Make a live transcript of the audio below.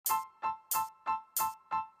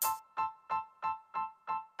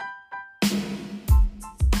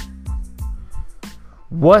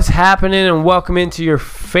What's happening, and welcome into your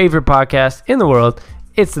favorite podcast in the world.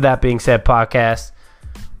 It's the That Being Said podcast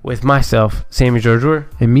with myself, Sammy George,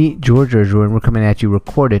 and me, George, and we're coming at you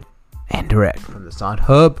recorded and direct from the Sound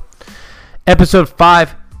Hub. Episode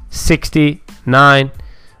 569.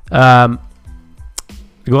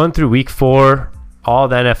 Going through week 4, all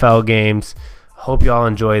the NFL games. Hope you all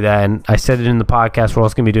enjoy that. And I said it in the podcast, we're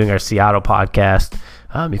also going to be doing our Seattle podcast.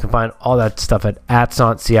 You can find all that stuff at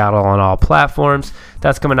Sant Seattle on all platforms.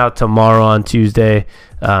 That's coming out tomorrow on Tuesday.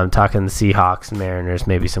 Talking the Seahawks, Mariners,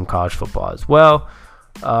 maybe some college football as well.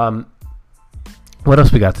 What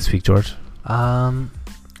else we got this week, George?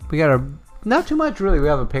 We got not too much really. We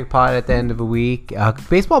have a pick pod at the end of the week.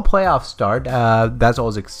 Baseball playoffs start. That's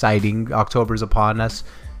always exciting. October's upon us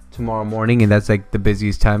tomorrow morning, and that's like the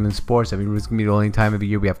busiest time in sports. I mean, it's gonna be the only time of the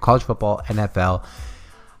year we have college football, NFL,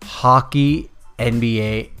 hockey,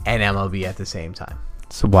 NBA, and MLB at the same time.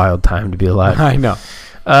 It's a wild time to be alive. I know.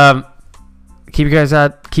 Keep your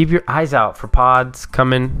eyes out for pods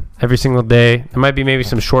coming every single day. There might be maybe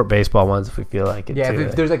some short baseball ones if we feel like it. Yeah,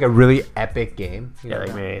 if there's like a really epic game.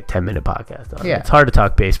 Like maybe a 10-minute podcast on it. Yeah. It's hard to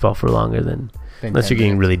talk baseball for longer than unless you're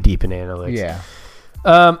getting really deep in analytics. Yeah.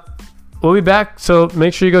 We'll be back, so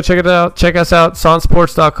make sure you go check it out. Check us out,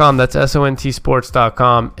 sontsports.com. That's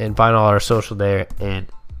SONTsports.com, and find all our social there. And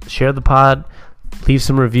share the pod. Leave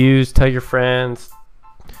some reviews. Tell your friends.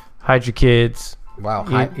 Hide your kids. Wow.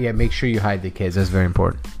 Make sure you hide the kids. That's very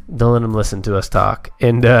important. Don't let them listen to us talk.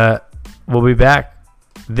 And we'll be back.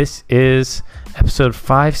 This is episode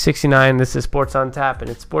 569. This is Sports on Tap,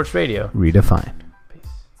 and it's Sports Radio. Redefined.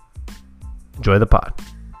 Peace. Enjoy the pod.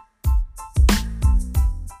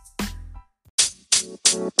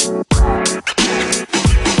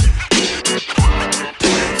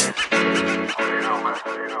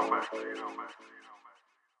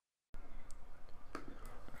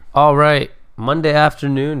 All right, Monday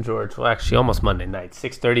afternoon, George. Well, actually, almost Monday night.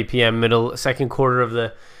 6:30 p.m. Second quarter of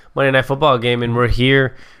the Monday Night Football game, and we're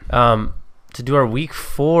here to do our Week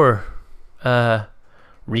 4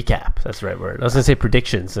 recap. That's the right word. I was gonna say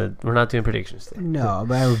predictions. We're not doing predictions today. No,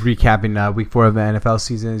 but I'm recapping Week 4 of the NFL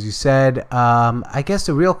season, as you said. I guess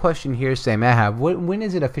the real question here, Sam, I have: when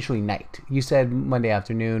is it officially night? You said Monday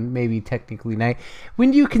afternoon, maybe technically night.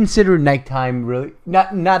 When do you consider nighttime? Really,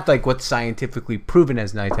 not like what's scientifically proven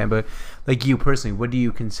as nighttime, but like you personally, what do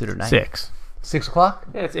you consider night? 6 o'clock.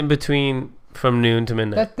 Yeah, it's in between from noon to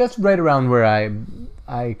midnight. That's right around where I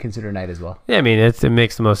consider night as well. Yeah, I mean it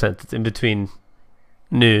makes the most sense. It's in between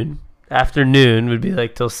noon. Afternoon would be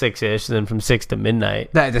like till 6-ish, and then from 6 to midnight.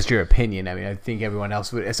 That's your opinion. I mean, I think everyone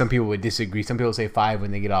else would. Some people would disagree. Some people say 5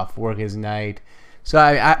 when they get off work is night. So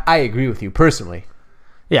I agree with you personally.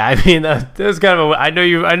 Yeah, I mean that was kind of I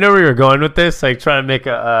know where you're going with this. Like trying to make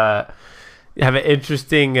have an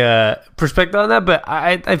interesting perspective on that, but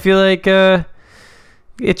I feel like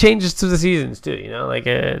it changes to the seasons too. You know, like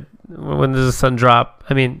when does the sun drop?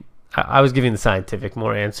 I mean, I was giving the scientific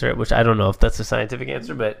more answer, which I don't know if that's a scientific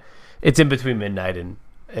answer, but it's in between midnight and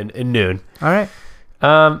noon. All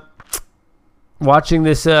right. Watching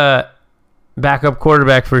this backup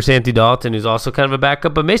quarterback for Sandy Dalton, who's also kind of a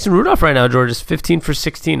backup, but Mason Rudolph right now, George, is 15 for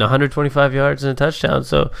 16, 125 yards and a touchdown.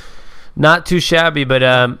 So not too shabby,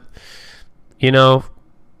 but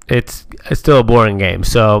it's still a boring game.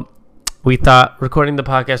 So we thought recording the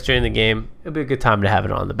podcast during the game, it'd be a good time to have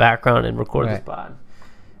it on the background and record this pod.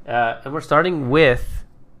 And we're starting with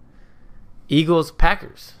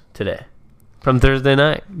Eagles-Packers today from Thursday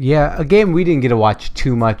night. Yeah, a game we didn't get to watch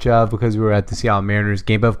too much of because we were at the Seattle Mariners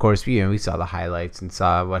game. But, of course, we saw the highlights and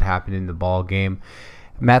saw what happened in the ball game.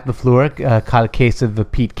 Matt LaFleur caught a case of the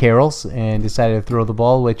Pete Carrolls and decided to throw the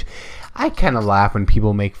ball, which I kind of laugh when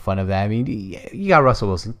people make fun of that. I mean, you got Russell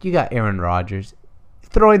Wilson. You got Aaron Rodgers.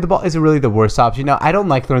 Throwing the ball isn't really the worst option. Now, I don't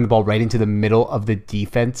like throwing the ball right into the middle of the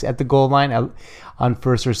defense at the goal line. On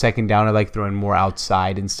first or second down, I like throwing more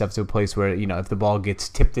outside and stuff to a place where, if the ball gets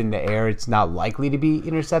tipped in the air, it's not likely to be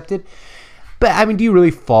intercepted. But, I mean, do you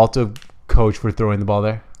really fault a coach for throwing the ball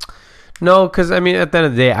there? No, because, I mean, at the end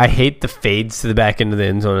of the day, I hate the fades to the back end of the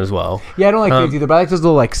end zone as well. Yeah, I don't like fades either, but I like those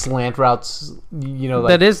little, slant routes,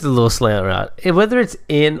 That is the little slant route. Whether it's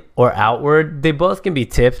in or outward, they both can be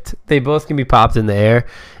tipped. They both can be popped in the air.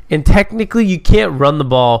 And technically, you can't run the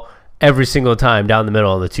ball every single time down the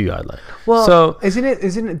middle on the 2-yard line. Well, so,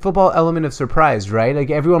 isn't football element of surprise, right?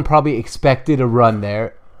 Like, everyone probably expected a run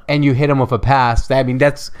there, and you hit them with a pass. I mean,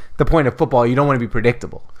 that's the point of football. You don't want to be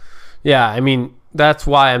predictable. Yeah, I mean, that's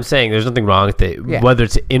why I'm saying there's nothing wrong with it, whether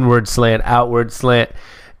it's inward slant, outward slant.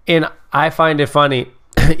 And I find it funny.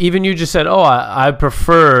 Even you just said, I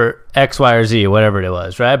prefer X, Y, or Z, whatever it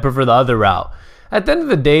was, right? I prefer the other route. at the end of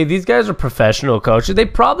the day, these guys are professional coaches. They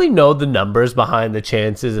probably know the numbers behind the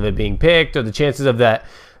chances of it being picked or the chances of that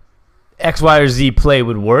X, Y, or Z play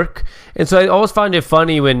would work. And so I always find it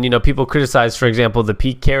funny when, people criticize, for example, the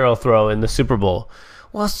Pete Carroll throw in the Super Bowl.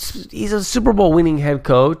 Well, he's a Super Bowl winning head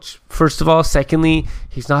coach, first of all. Secondly,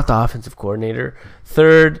 he's not the offensive coordinator.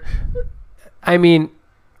 Third,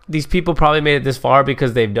 these people probably made it this far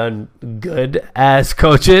because they've done good as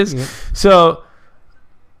coaches. Yep. So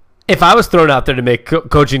if I was thrown out there to make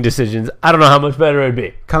coaching decisions, I don't know how much better it'd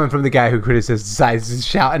be. Coming from the guy who criticizes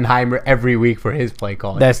Schottenheimer every week for his play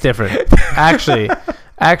calling. That's different.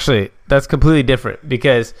 Actually, that's completely different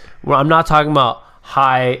because I'm not talking about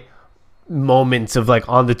high moments of like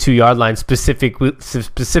on the 2-yard line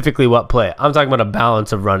specifically what play. I'm talking about a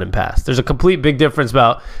balance of run and pass. There's a complete big difference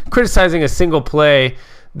about criticizing a single play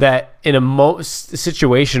that in a most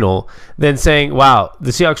situational than saying, wow,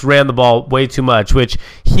 the Seahawks ran the ball way too much, which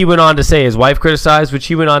he went on to say his wife criticized, which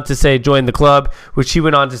he went on to say join the club, which he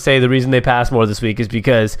went on to say the reason they passed more this week is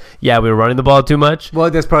because, we were running the ball too much. Well,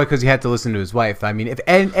 that's probably because he had to listen to his wife. I mean, if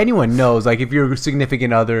anyone knows, like if your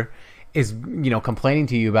significant other is complaining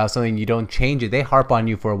to you about something, you don't change it, they harp on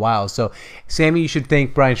you for a while. So Sammy, you should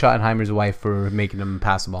thank Brian Schottenheimer's wife for making him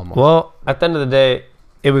pass the ball more. Well, at the end of the day,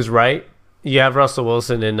 it was right. You have Russell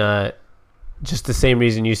Wilson and just the same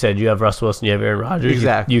reason you said you have Russell Wilson, you have Aaron Rodgers.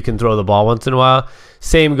 Exactly. You can throw the ball once in a while.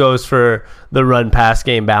 Same goes for the run-pass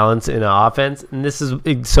game balance in an offense. And this is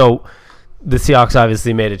so the Seahawks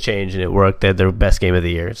obviously made a change and it worked. They had their best game of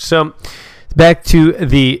the year. So back to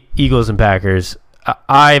the Eagles and Packers.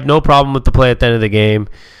 I have no problem with the play at the end of the game.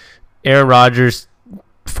 Aaron Rodgers,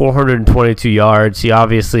 422 yards. He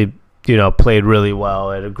obviously, played really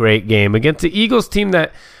well. Had a great game against the Eagles team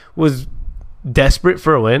that was desperate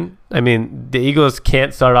for a win. I mean, the Eagles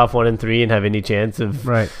can't start off 1-3 and have any chance of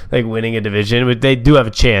winning a division. But they do have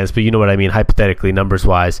a chance, but you know what I mean, hypothetically, numbers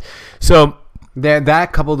wise. So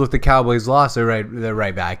that coupled with the Cowboys' loss, they're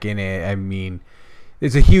right back in it. I mean,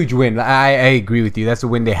 it's a huge win. I agree with you. That's a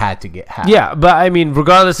win they had to have. Yeah, but I mean,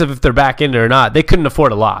 regardless of if they're back in it or not, they couldn't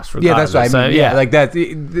afford a loss. Yeah, that's what I mean. Yeah, like that's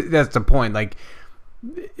the point. Like,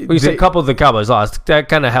 you said coupled the Cowboys loss. That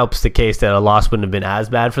kind of helps the case that a loss wouldn't have been as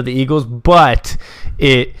bad for the Eagles. But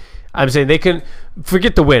I'm saying they can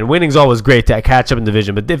forget the win. Winning's always great to catch up in the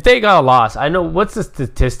division. But if they got a loss, I know what's the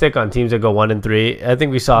statistic on teams that go 1-3. I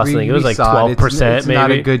think we saw something. It was like 12%. It's maybe not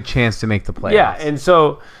a good chance to make the playoffs. Yeah, and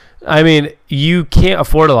so. I mean, you can't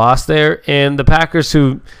afford a loss there, and the Packers,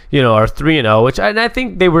 who are 3-0, which I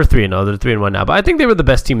think they were 3-0. They're 3-1 now, but I think they were the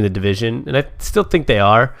best team in the division, and I still think they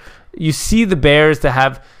are. You see the Bears that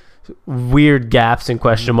have weird gaps and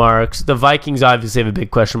question marks. The Vikings obviously have a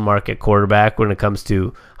big question mark at quarterback when it comes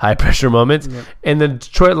to high pressure moments, and the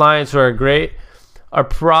Detroit Lions, who are great, are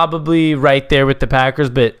probably right there with the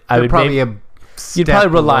Packers, but you'd probably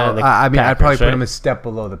rely on the Packers, I'd probably put them a step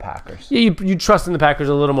below the Packers. Yeah, you trust in the Packers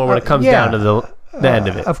a little more when it comes down to the end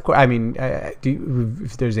of it. Of course. I mean,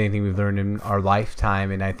 if there's anything we've learned in our lifetime,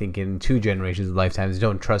 and I think in 2 generations of lifetimes,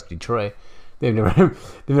 don't trust Detroit. They've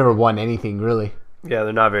never won anything, really. Yeah,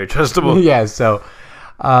 they're not very trustable. Yeah, so...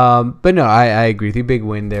 but no, I agree with you. Big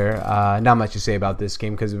win there. Not much to say about this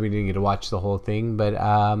game because we didn't get to watch the whole thing. But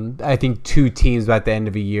I think 2 teams at the end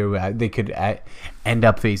of a year, they could end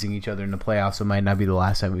up facing each other in the playoffs. So it might not be the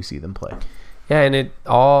last time we see them play. Yeah, and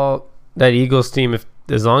that Eagles team,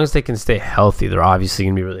 as long as they can stay healthy, they're obviously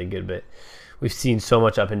going to be really good. But we've seen so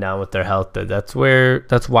much up and down with their health that's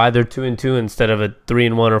why they're 2-2 instead of a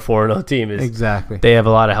 3-1 or 4-0 team. Exactly. They have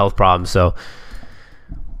a lot of health problems. So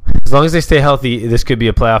as long as they stay healthy, this could be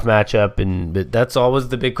a playoff matchup, but that's always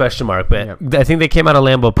the big question mark. But I think they came out of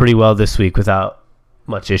Lambeau pretty well this week without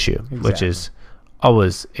much issue, which is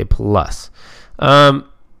always a plus.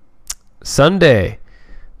 Sunday,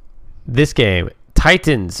 this game,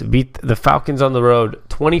 Titans beat the Falcons on the road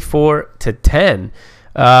 24-10.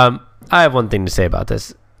 I have one thing to say about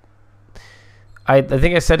this. I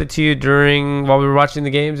think I said it to you while we were watching the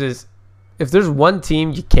games, is if there's one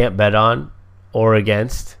team you can't bet on or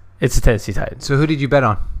against, it's the Tennessee Titans. So who did you bet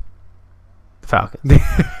on? The Falcons.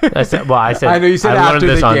 I said I know you said I after learned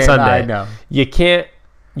this the on game. Sunday. I know. You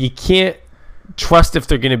can't trust if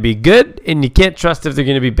they're going to be good, and you can't trust if they're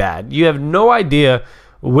going to be bad. You have no idea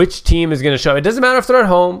which team is going to show. It doesn't matter if they're at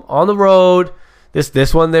home, on the road.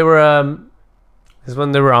 This one they were on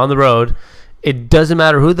the road. It doesn't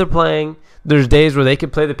matter who they're playing. There's days where they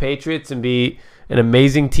could play the Patriots and be an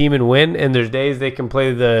amazing team and win, and there's days they can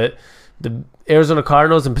play the Arizona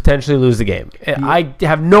Cardinals and potentially lose the game. I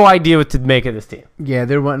have no idea what to make of this team. Yeah,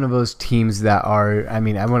 they're one of those teams that are. I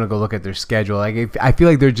mean, I want to go look at their schedule. Like, I feel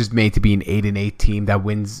like they're just made to be an 8-8 team that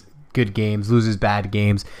wins good games, loses bad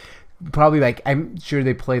games. probably like I'm sure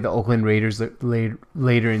they play the Oakland Raiders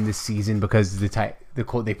later in the season because they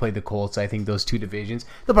play the Colts. So I think those two divisions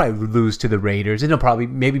they'll probably lose to the Raiders, and they'll probably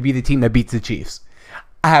maybe be the team that beats the Chiefs.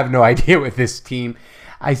 I have no idea with this team.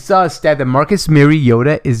 I saw a stat that Marcus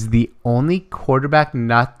Mariota is the only quarterback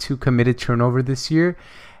not to commit a turnover this year.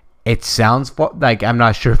 It sounds like I'm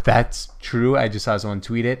not sure if that's true. I just saw someone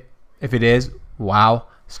tweet it. If it is, wow.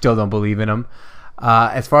 Still don't believe in him.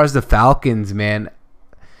 As far as the Falcons, man,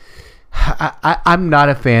 I'm not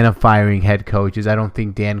a fan of firing head coaches. I don't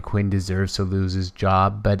think Dan Quinn deserves to lose his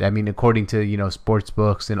job. But, I mean, according to, sports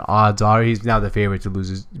books and odds are, he's now the favorite to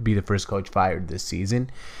be the first coach fired this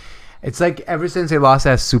season. It's like ever since they lost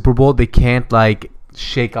that Super Bowl, they can't, like,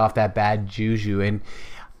 shake off that bad juju. And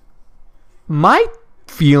my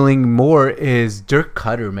feeling more is Dirk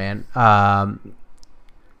Cutter, man.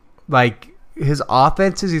 Like, his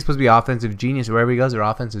offenses, he's supposed to be offensive genius. Wherever he goes, their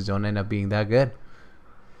offenses don't end up being that good.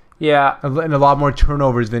 Yeah. And a lot more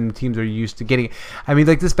turnovers than teams are used to getting. I mean,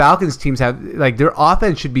 like, this Falcons teams have, like, their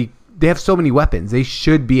offense should be, they have so many weapons. They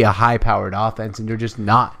should be a high-powered offense, and they're just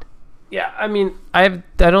not. Yeah, I mean, I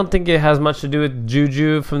don't think it has much to do with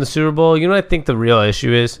Juju from the Super Bowl. You know what I think the real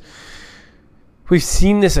issue is? We've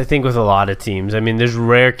seen this, I think, with a lot of teams. I mean, there's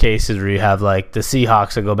rare cases where you have, like, the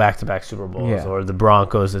Seahawks that go back-to-back Super Bowls, or the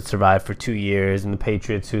Broncos that survive for 2 years, and the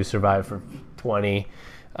Patriots who survive for 20.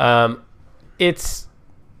 It's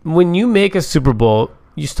when you make a Super Bowl,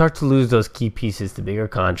 you start to lose those key pieces to bigger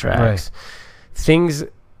contracts. Right.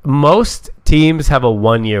 Most teams have a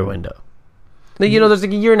 1-year window. Like, there's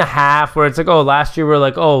like a year and a half where it's like, oh, last year we're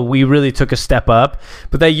like, oh, we really took a step up.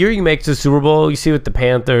 But that year you make it to the Super Bowl, you see it with the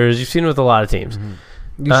Panthers, you've seen it with a lot of teams.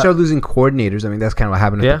 Mm-hmm. You start losing coordinators. I mean, that's kind of what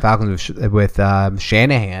happened with the Falcons with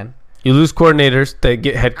Shanahan. You lose coordinators that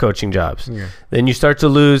get head coaching jobs. Yeah. Then you start to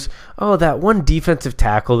lose, that one defensive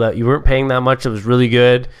tackle that you weren't paying that much, it was really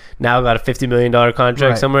good, now got a $50 million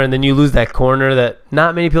contract somewhere. And then you lose that corner that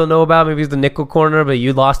not many people know about. Maybe he's the nickel corner, but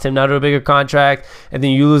you lost him now to a bigger contract. And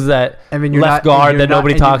then you lose that left guard that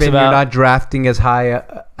nobody talks about. You're not drafting as high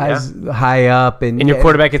up. And your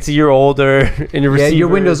quarterback gets a year older. And your receiver. Your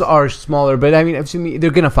windows are smaller. But, I mean, assuming they're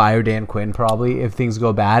going to fire Dan Quinn probably if things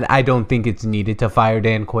go bad. I don't think it's needed to fire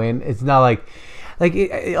Dan Quinn. It's not like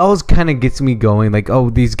it always kind of gets me going. Like,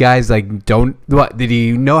 oh, these guys did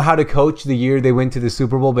he know how to coach the year they went to the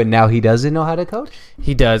Super Bowl, but now he doesn't know how to coach?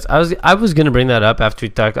 He does. I was gonna bring that up after we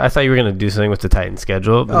talked. I thought you were gonna do something with the Titans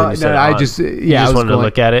schedule, but then you said I just wanted to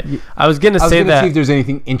look at it. I was gonna see that if there's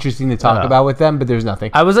anything interesting to talk about with them, but there's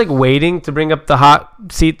nothing. I was like waiting to bring up the hot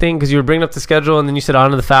seat thing because you were bringing up the schedule, and then you said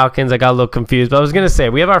on to the Falcons. I got a little confused, but I was gonna say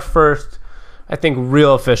we have our first, I think,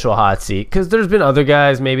 real official hot seat, because there's been other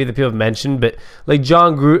guys maybe that people have mentioned, but like Jay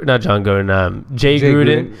Gruden.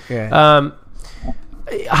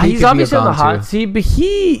 He's obviously on the hot seat, but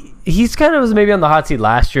he's kind of was maybe on the hot seat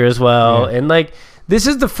last year as well. And like this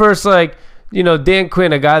is the first Dan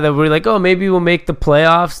Quinn, a guy that we're like, oh, maybe we'll make the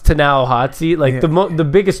playoffs, to now a hot seat, like the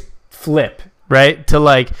biggest flip, right, to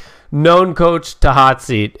like known coach to hot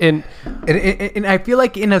seat, and I feel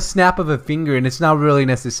like in a snap of a finger, and it's not really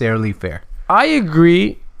necessarily fair. I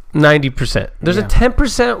agree 90%. There's a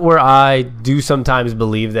 10% where I do sometimes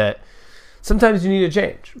believe that sometimes you need a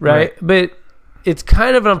change, right? But it's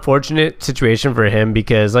kind of an unfortunate situation for him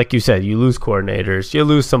because, like you said, you lose coordinators, you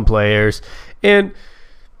lose some players, and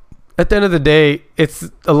at the end of the day, it's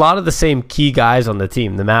a lot of the same key guys on the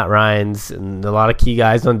team, the Matt Ryans, and a lot of key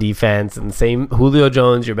guys on defense, and the same Julio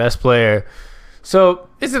Jones, your best player. So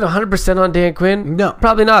is it 100% on Dan Quinn? No.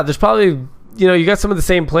 Probably not. There's probably, you got some of the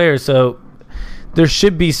same players, so there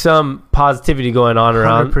should be some positivity going on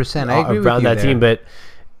around 100%. I agree around with you that team, but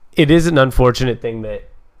it is an unfortunate thing that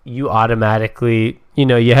you automatically,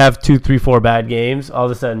 you have 2, 3, 4 bad games, all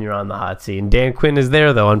of a sudden you're on the hot seat. And Dan Quinn is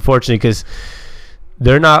there, though, unfortunately, because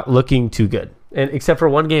they're not looking too good, and except for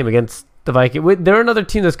one game against the Vikings. They're another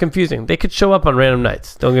team that's confusing. They could show up on random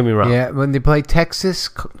nights. Don't get me wrong. Yeah, when they play Texas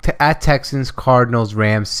at Texans, Cardinals,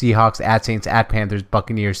 Rams, Seahawks, at Saints, at Panthers,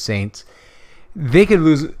 Buccaneers, Saints. They could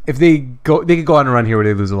lose if they go. They could go on a run here where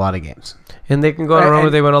they lose a lot of games, and they can go on a run where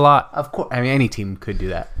they win a lot. Of course, I mean any team could do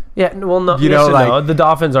that. Yeah, well, no, no. The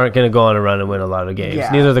Dolphins aren't going to go on a run and win a lot of games. Yeah.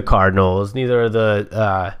 Neither are the Cardinals. Neither are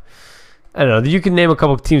the. I don't know. You can name a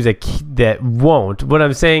couple of teams that won't. What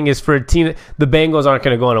I'm saying is, for a team, the Bengals aren't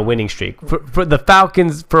going to go on a winning streak. For the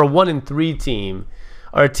Falcons, for a 1-3 team,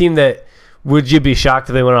 or a team that. Would you be shocked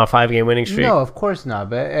if they went on a 5-game winning streak? No, of course not.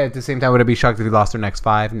 But at the same time, would I be shocked if they lost their next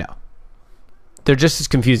 5? No. They're just as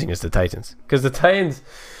confusing as the Titans. Because the Titans,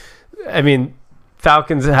 I mean,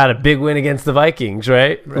 Falcons had a big win against the Vikings,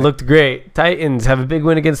 right? Looked great. Titans have a big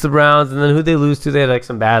win against the Browns, and then who they lose to, they had like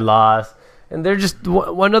some bad loss. And they're just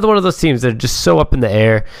another one of those teams that are just so up in the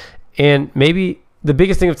air. And maybe the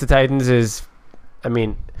biggest thing with the Titans is, I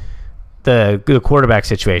mean, the quarterback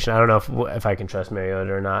situation. I don't know if I can trust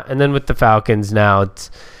Mariota or not. And then with the Falcons now,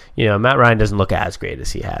 it's, Matt Ryan doesn't look as great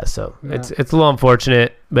as he has. So it's a little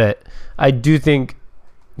unfortunate, but I do think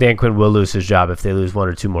Dan Quinn will lose his job if they lose one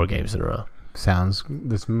or two more games in a row.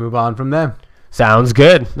 Let's move on from them. Sounds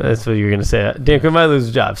good. That's what you're going to say. Dan Quinn might lose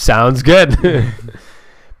his job. Sounds good.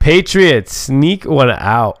 Patriots sneak one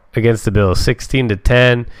out against the Bills,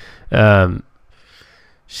 16-10.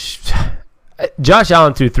 Josh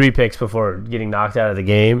Allen threw 3 picks before getting knocked out of the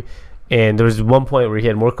game, and there was one point where he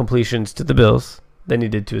had more completions to the Bills than he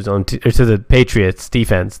did to his own or to the Patriots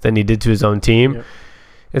defense than he did to his own team. Yep.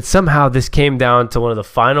 And somehow this came down to one of the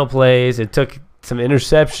final plays. It took some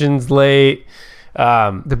interceptions late.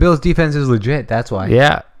 The Bills' defense is legit. That's why.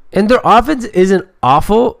 Yeah. And their offense isn't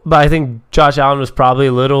awful, but I think Josh Allen was probably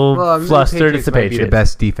a little flustered. It's the Patriots. Might be the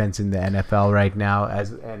best defense in the NFL right now,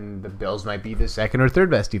 and the Bills might be the second or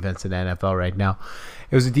third best defense in the NFL right now.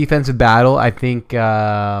 It was a defensive battle. I think.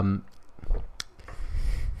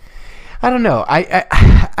 I don't know.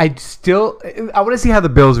 I still want to see how the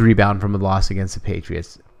Bills rebound from a loss against the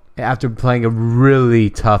Patriots after playing a really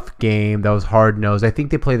tough game that was hard-nosed. I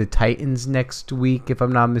think they play the Titans next week, if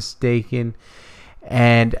I'm not mistaken.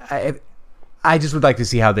 And I just would like to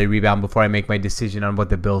see how they rebound before I make my decision on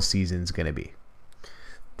what the Bills season is going to be.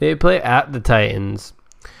 They play at the Titans.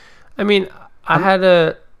 I mean,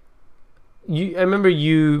 I remember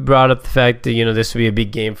you brought up the fact that, this would be a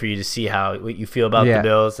big game for you to see what you feel about the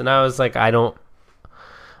Bills. And I was like, I don't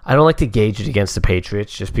like to gauge it against the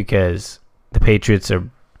Patriots just because the Patriots are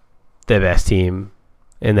the best team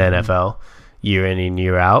in the NFL year in and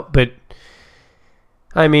year out. But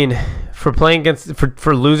I mean, for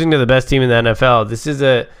losing to the best team in the NFL, this is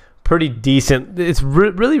a pretty decent. It's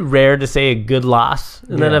really rare to say a good loss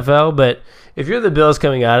in the NFL, but if you're the Bills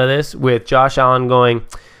coming out of this with Josh Allen going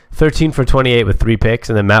 13 for 28 with 3 picks,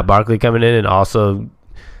 and then Matt Barkley coming in and also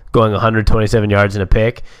going 127 yards and a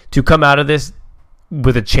pick, to come out of this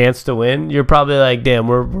with a chance to win, you're probably like, damn,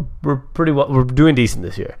 we're pretty well, we're doing decent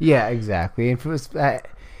this year. Yeah, exactly. And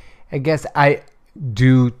I guess I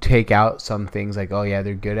do take out some things like, oh yeah,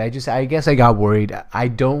 they're good. I guess I got worried. I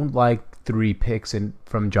don't like 3 picks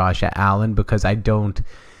from Josh Allen because I don't.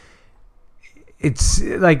 It's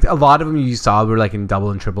like a lot of them you saw were like in double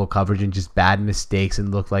and triple coverage and just bad mistakes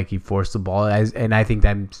and looked like he forced the ball. And I think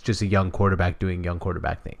that's just a young quarterback doing young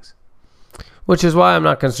quarterback things. Which is why I'm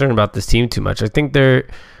not concerned about this team too much. I think they're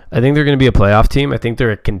going to be a playoff team. I think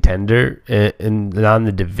they're a contender not in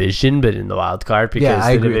the division, but in the wild card because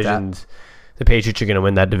the Patriots are going to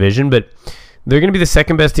win that division. But they're going to be the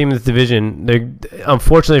second best team in this division.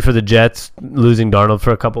 Unfortunately for the Jets, losing Darnold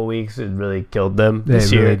for a couple of weeks, it really killed them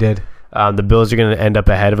this year. It really did. The Bills are going to end up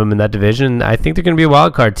ahead of them in that division. I think they're going to be a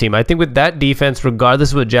wild card team. I think with that defense,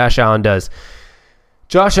 regardless of what Josh Allen does,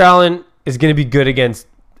 Josh Allen is going to be good against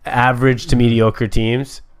average to mediocre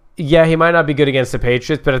teams. Yeah, he might not be good against the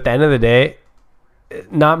Patriots, but at the end of the day,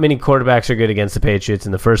 not many quarterbacks are good against the Patriots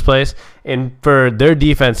in the first place. And for their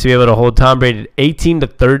defense to be able to hold Tom Brady 18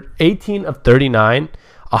 of 39,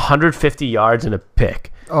 150 yards and a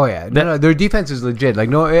pick. Oh yeah, no, their defense is legit.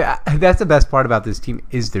 That's the best part about this team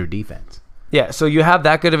is their defense. Yeah, so you have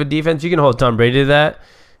that good of a defense, you can hold Tom Brady to that.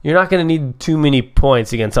 You're not going to need too many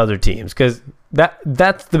points against other teams because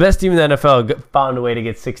that's the best team in the NFL found a way to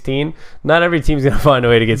get 16. Not every team's going to find a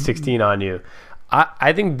way to get 16 on you.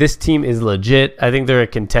 I think this team is legit. I think they're a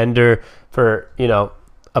contender for,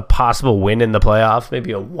 a possible win in the playoffs,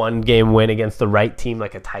 maybe a 1-game win against the right team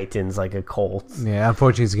like a Titans, like a Colts. Yeah,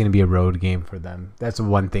 unfortunately, it's going to be a road game for them. That's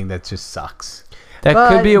one thing that just sucks. That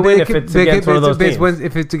could be a win if it's against one of those teams.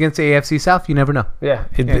 If it's against the AFC South, you never know. Yeah.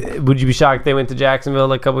 Would you be shocked if they went to Jacksonville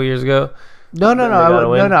like a couple of years ago? No.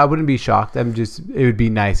 I wouldn't be shocked. It would be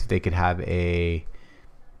nice if they could have a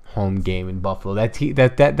home game in Buffalo.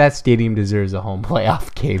 That stadium deserves a home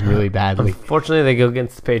playoff game really badly. Unfortunately, they go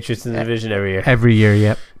against the Patriots in the division every year. Every year,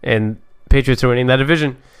 yep. And Patriots are winning that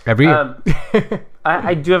division every year.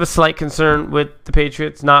 I do have a slight concern with the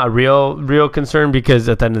Patriots. Not a real concern because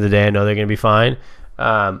at the end of the day, I know they're going to be fine.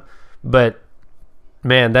 But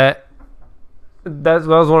man, that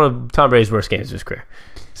was one of Tom Brady's worst games of his career.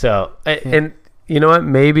 So, and you know what?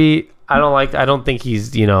 Maybe I don't think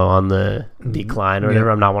he's, on the decline or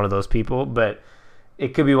whatever. I'm not one of those people, but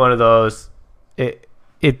it could be one of those.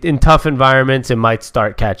 In tough environments, it might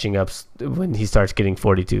start catching up when he starts getting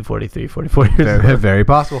 42, 43, 44 years old. Very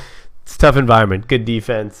possible. It's a tough environment. Good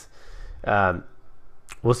defense.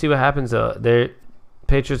 We'll see what happens, though. The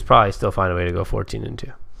Patriots probably still find a way to go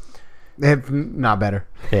 14-2. If not better.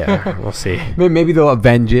 Yeah, we'll see. Maybe they'll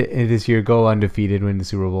avenge it this year, go undefeated, win the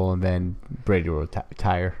Super Bowl, and then Brady will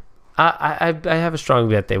retire. I have a strong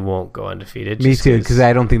bet they won't go undefeated. Me too, because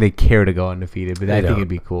I don't think they care to go undefeated, but I think it'd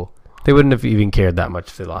be cool. They wouldn't have even cared that much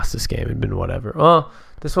if they lost this game. It'd been whatever. Well,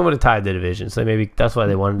 this one would have tied the division, so maybe that's why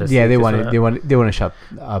they wanted to. Yeah, they want to shut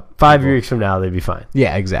up. 5 weeks from now, they'd be fine.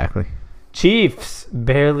 Yeah, exactly. Chiefs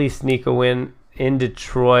barely sneak a win in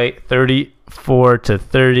Detroit,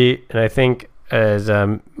 34-30, and I think as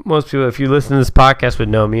most people, if you listen to this podcast, would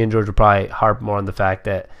know, me and George would probably harp more on the fact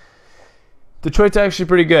that Detroit's actually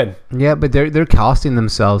pretty good. Yeah, but they're costing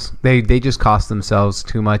themselves. They just cost themselves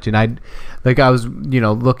too much. And I was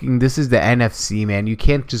looking. This is the NFC, man. You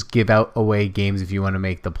can't just give away games if you want to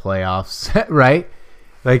make the playoffs, right?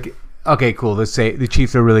 Like, okay, cool. Let's say the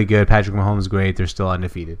Chiefs are really good. Patrick Mahomes is great. They're still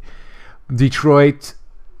undefeated. Detroit,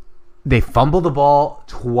 they fumble the ball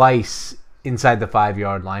twice inside the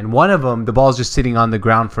 5-yard line. One of them, the ball's just sitting on the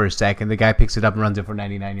ground for a second. The guy picks it up and runs it for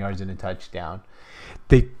 99 yards and a touchdown.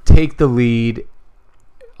 They take the lead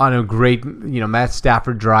on a great, Matt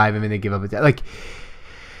Stafford drive, and then they give up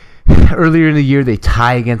earlier in the year, they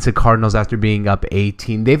tie against the Cardinals after being up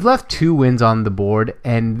 18. They've left 2 wins on the board,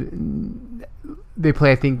 and they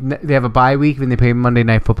play, I think, they have a bye week, and they play Monday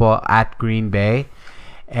Night Football at Green Bay.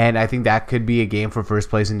 And I think that could be a game for first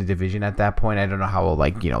place in the division at that point. I don't know how,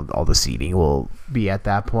 all the seeding will be at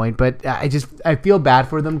that point. But I feel bad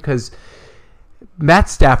for them because Matt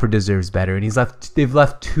Stafford deserves better, and they've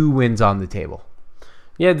left 2 wins on the table.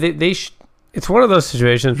 Yeah, it's one of those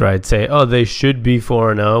situations where I'd say, they should be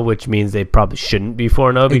 4-0, which means they probably shouldn't be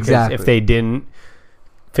 4-0 because if they didn't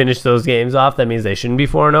finish those games off, that means they shouldn't be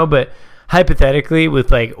 4-0. But hypothetically,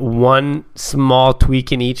 with one small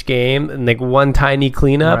tweak in each game and one tiny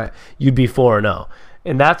cleanup, right, you'd be 4-0.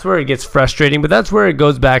 And that's where it gets frustrating. But that's where it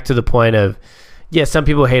goes back to the point of, yeah, some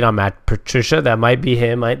people hate on Matt Patricia. That might be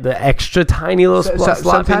him. The extra tiny little sloppiness.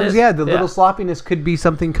 Sometimes, little sloppiness could be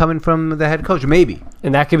something coming from the head coach, maybe.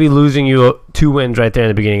 And that could be losing you 2 wins right there in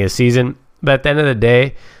the beginning of the season. But at the end of the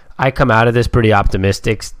day, I come out of this pretty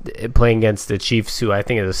optimistic, playing against the Chiefs, who I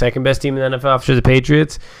think are the second best team in the NFL after the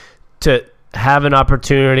Patriots, to have an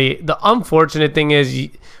opportunity. The unfortunate thing is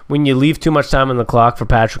when you leave too much time on the clock for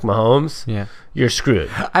Patrick Mahomes, you're screwed.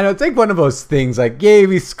 I know, it's like one of those things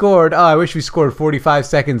we scored. Oh, I wish we scored 45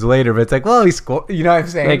 seconds later, but it's well, he scored. You know what I'm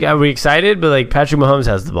saying? Are we excited? But Patrick Mahomes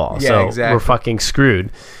has the ball, so exactly. We're fucking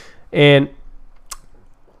screwed. And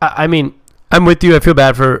I mean, I'm with you. I feel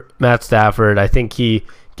bad for Matt Stafford. I think he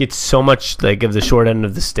gets so much of the short end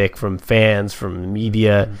of the stick from fans, from the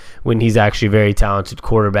media, when he's actually a very talented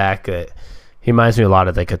quarterback. He reminds me a lot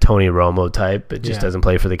of a Tony Romo type, but just doesn't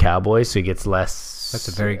play for the Cowboys, so he gets less. That's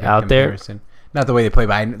a very good out comparison. There. Not the way they play,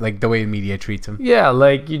 but the way the media treats him. Yeah,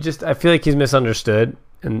 I feel like he's misunderstood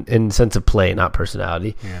in sense of play, not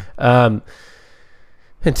personality. Yeah.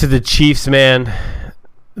 And to the Chiefs, man,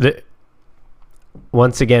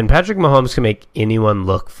 once again, Patrick Mahomes can make anyone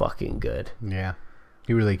look fucking good. Yeah,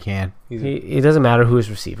 he really can. It doesn't matter who his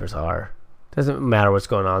receivers are. Doesn't matter what's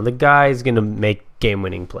going on. The guy's going to make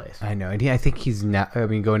game-winning plays. I know. And I think he's now,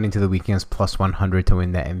 going into the weekends plus 100 to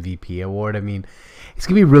win the MVP award. I mean, it's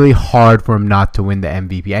going to be really hard for him not to win the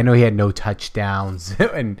MVP. I know he had no touchdowns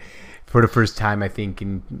and for the first time, I think,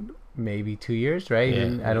 in maybe 2 years, right?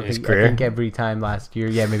 Yeah, I think every time last year,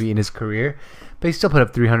 maybe in his career. But he still put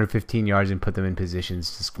up 315 yards and put them in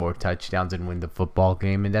positions to score touchdowns and win the football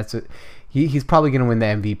game. And that's he's probably going to win the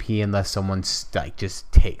MVP unless someone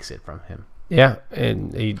just takes it from him. Yeah,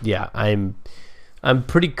 and I'm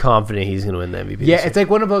pretty confident he's going to win the MVP. Yeah, it's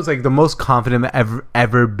one of those the most confident I've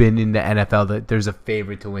ever been in the NFL that there's a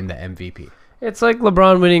favorite to win the MVP. It's like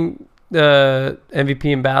LeBron winning the MVP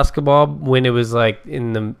in basketball when it was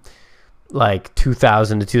in the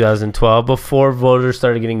 2000 to 2012 before voters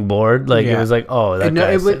started getting bored. It was that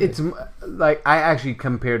guy. It's I actually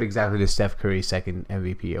compared exactly to Steph Curry's second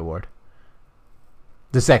MVP award.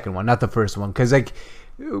 The second one, not the first one, because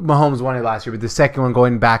Mahomes won it last year, but the second one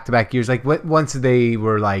going back-to-back years, once they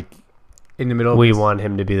were in the middle. We want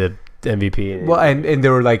him to be the MVP. Well, and they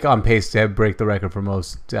were on pace to break the record for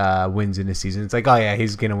most wins in a season. It's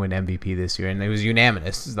he's gonna win MVP this year, and it was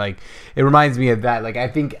unanimous. It reminds me of that.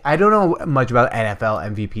 I don't know much about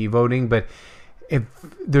NFL MVP voting, but if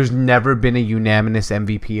there's never been a unanimous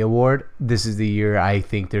MVP award, this is the year I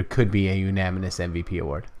think there could be a unanimous MVP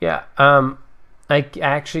award. Yeah. I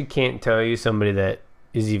actually can't tell you somebody that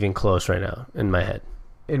is even close right now in my head.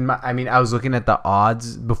 I was looking at the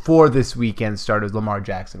odds before this weekend started. Lamar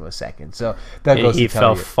Jackson was second, so that goes. He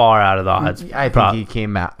fell far out of the odds. I think he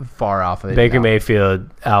came out far off of it. Baker Mayfield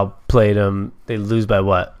outplayed him. They lose by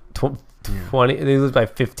what? 20. They lose by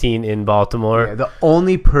 15 in Baltimore. Yeah, the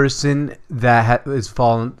only person that is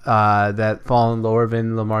fallen lower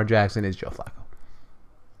than Lamar Jackson is Joe Flacco.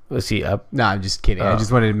 Was he up? No, I'm just kidding. I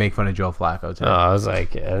just wanted to make fun of Joe Flacco too. Oh, I was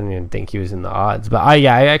like, I didn't even think he was in the odds. But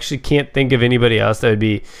I actually can't think of anybody else that would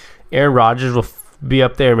be. Aaron Rodgers will be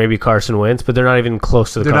up there, maybe Carson Wentz, but they're not even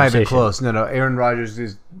close to the conversation. They're not even close. No. Aaron Rodgers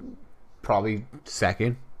is probably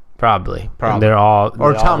second. Probably. And they're all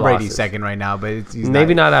Tom Brady's losses. second right now, but he's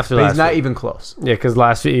maybe not after last week. He's not even close. Yeah, because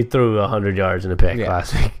last week he threw 100 yards in a pick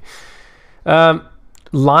last week.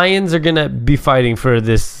 Lions are gonna be fighting for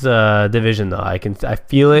this division though. I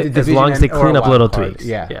feel it as long as they clean up little tweaks.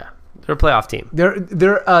 Yeah. They're a playoff team.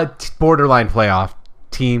 They're a borderline playoff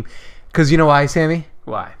team. Because you know why, Sammy?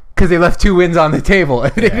 Why? Because they left 2 wins on the table.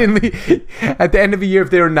 At the end of the year,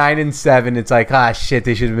 if they were 9-7, it's like, shit,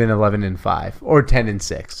 they should have been 11-5 or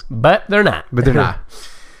 10-6. But they're not.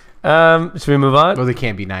 Should we move on? Well, they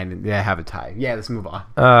can't be 9. Yeah, have a tie. Yeah, let's move on.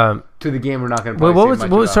 To the game, we're not going to.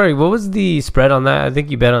 What was the spread on that? I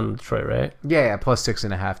think you bet on Detroit, right? Yeah, plus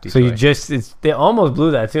 6.5. Detroit. So they almost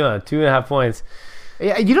blew that too, 2.5 points.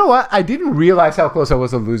 Yeah, you know what? I didn't realize how close I was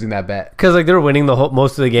to losing that bet. Because like they were winning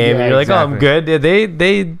most of the game, and you're like, exactly. "Oh, I'm good."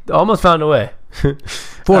 They almost found a way.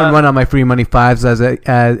 4-1 on my free money fives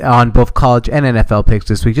on both college and NFL picks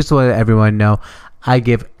this week. Just to let everyone know, I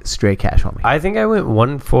give straight cash homie. I think I went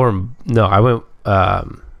 1-4. No, I went.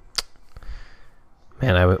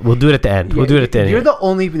 We'll do it at the end. We'll do it at the end. You're the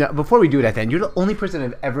only. Before we do it at the end, you're the only person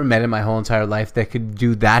I've ever met in my whole entire life that could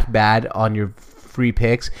do that bad on your free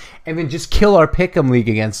picks and then just kill our pick'em league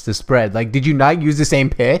against the spread. Like, did you not use the same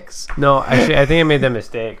picks? No, actually, I think I made that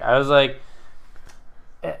mistake. I was like,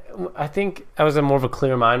 I think I was in more of a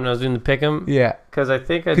clear mind when I was doing the pick'em. Yeah, because I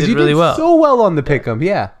think I did really well. So well on the pick'em.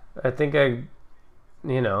 Yeah, I think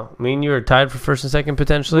me and you were tied for first and second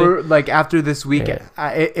potentially. We're like after this week,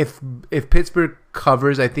 if Pittsburgh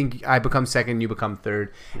covers, I think I become second, you become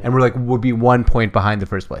third, and we'll be 1 point behind the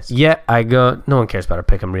first place. Yet I go. No one cares about our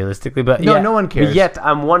pick 'em realistically, but no one cares. But yet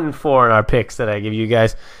I'm 1-4 in our picks that I give you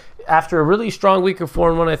guys after a really strong week of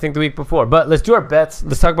 4-1. I think the week before. But let's do our bets.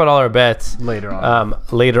 Let's talk about all our bets later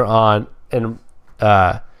on. And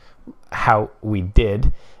how we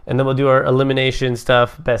did, and then we'll do our elimination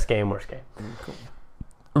stuff. Best game, worst game. Cool.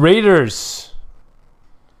 Raiders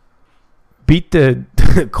beat the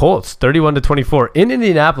Colts 31-24 in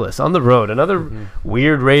Indianapolis on the road. Another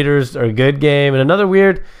weird Raiders are a good game, and another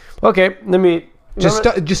weird. Okay, let me just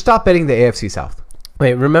stop betting the AFC South.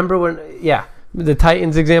 Wait, remember when? Yeah, the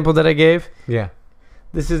Titans example that I gave. Yeah,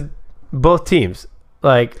 this is both teams.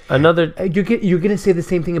 Like another, you're gonna say the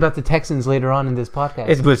same thing about the Texans later on in this podcast.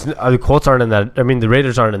 The Colts aren't in that. I mean, the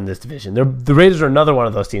Raiders aren't in this division. The Raiders are another one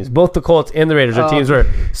of those teams. Both the Colts and the Raiders are teams where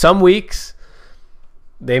some weeks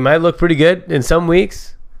they might look pretty good, and some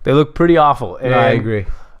weeks they look pretty awful. And I agree.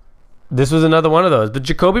 This was another one of those. But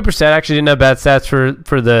Jacoby Brissett actually didn't have bad stats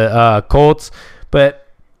for the Colts, but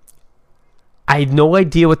I had no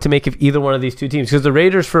idea what to make of either one of these two teams because the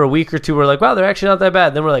Raiders for a week or two were like, wow, they're actually not that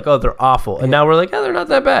bad. Then we're like, oh, they're awful. And now we're like, oh, they're not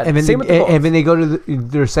that bad. And then they go to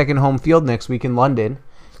their second home field next week in London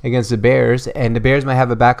against the Bears, and the Bears might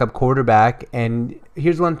have a backup quarterback. And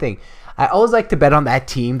here's one thing. I always like to bet on that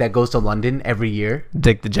team that goes to London every year.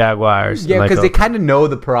 Take the Jaguars. Yeah, because they kind of know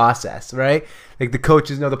the process, right? Like the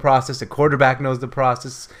coaches know the process. The quarterback knows the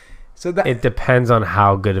process. So that it depends on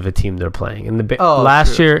how good of a team they're playing. And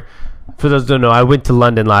last year... For those who don't know, I went to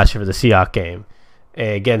London last year for the Seahawks game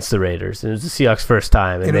against the Raiders. And it was the Seahawks' first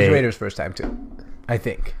time. And it was Raiders' first time, too, I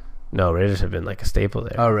think. No, Raiders have been like a staple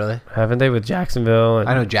there. Oh, really? Haven't they with Jacksonville?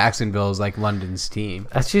 I know Jacksonville is like London's team.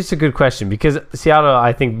 That's just a good question because Seattle,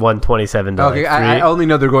 I think, won 27 to okay, I only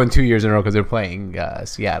know they're going 2 years in a row because they're playing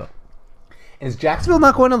Seattle. Is Jacksonville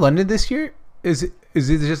not going to London this year? Is it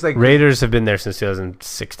just like Raiders have been there since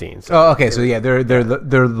 2016? So okay. So yeah,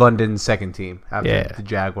 they're London's second team after the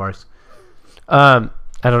Jaguars.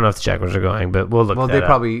 I don't know if the Jaguars are going, but we'll look. Well, they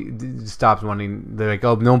probably stopped wanting. They're like,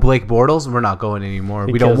 oh, no Blake Bortles, we're not going anymore.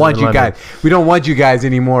 We don't want you guys. We don't want you guys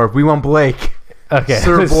anymore. We want Blake. Okay,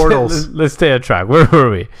 Sir Bortles. Let's stay on track. Where were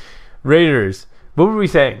we? Raiders. What were we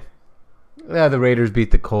saying? Yeah, the Raiders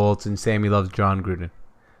beat the Colts, and Sammy loves John Gruden.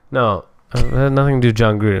 No. It had nothing to do with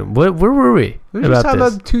John Gruden. Where were we? We were just talking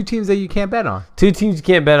about two teams that you can't bet on. Two teams you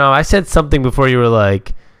can't bet on. I said something before you were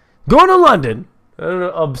like, going to London. I don't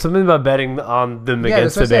know, something about betting on them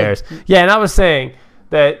against the Bears. Yeah, and I was saying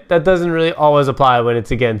that doesn't really always apply when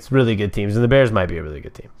it's against really good teams, and the Bears might be a really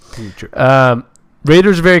good team. True.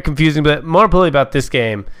 Raiders are very confusing, but more importantly about this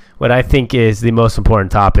game, what I think is the most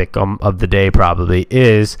important topic of the day probably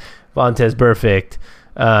is Vontaze Burfict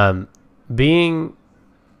being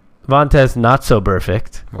Vontaze not so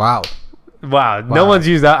perfect. Wow. Wow. No one's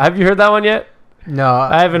used that. Have you heard that one yet? No,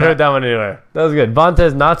 I haven't heard that one anywhere. That was good.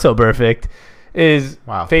 Vontez not so perfect is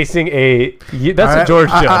facing a. That's a George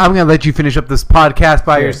joke. I'm gonna let you finish up this podcast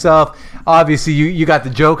by yourself. Obviously, you got the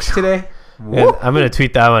jokes today. And I'm gonna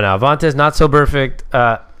tweet that one out. Vontez not so perfect.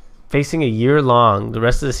 Facing a year long, the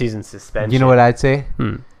rest of the season suspension. You know what I'd say?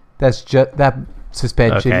 That's just that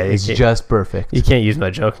suspension is just perfect. You can't use my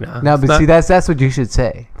joke now. No, but see, that's what you should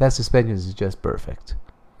say. That suspension is just perfect.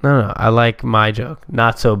 No. I like my joke.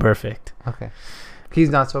 Not so perfect. Okay. He's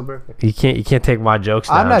not so perfect. You can't take my jokes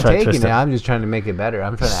now. I'm not taking it. I'm just trying to make it better.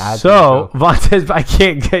 I'm trying to add. So Vontez, I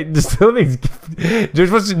can't get just George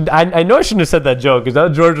was. I know I shouldn't have said that joke because now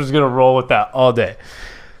George was gonna roll with that all day.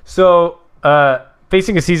 So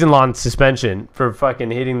facing a season-long suspension for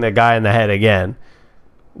fucking hitting the guy in the head again.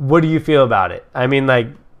 What do you feel about it? I mean, like,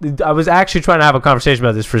 I was actually trying to have a conversation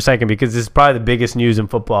about this for a second because this is probably the biggest news in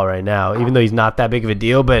football right now, even though he's not that big of a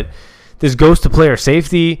deal. But this goes to player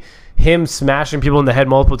safety, him smashing people in the head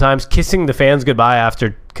multiple times, kissing the fans goodbye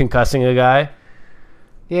after concussing a guy.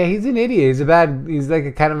 Yeah, he's an idiot. He's like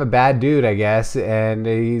a kind of a bad dude, I guess, and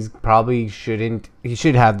he's probably shouldn't. He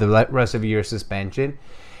should have the rest of a year suspension.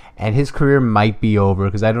 And his career might be over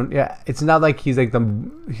because I don't. Yeah, it's not like he's like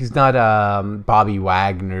he's not Bobby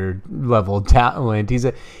Wagner level talent. He's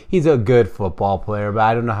a good football player, but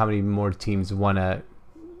I don't know how many more teams want to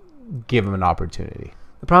give him an opportunity.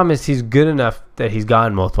 The problem is he's good enough that he's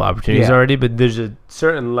gotten multiple opportunities already, but there's a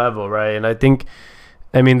certain level, right? And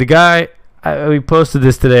I mean, the guy. We posted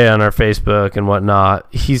this today on our Facebook and whatnot.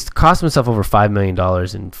 He's cost himself over $5 million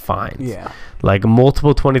in fines. Yeah, like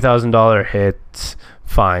multiple $20,000 hits.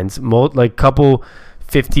 Fines, like couple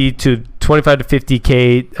 50 to 25 to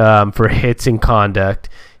 50K for hits in conduct.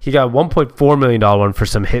 He got $1.4 million one for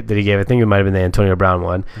some hit that he gave. I think it might have been the Antonio Brown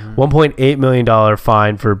one. $1.8 million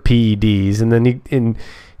fine for PEDs, and then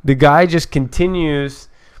the guy just continues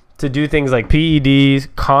to do things like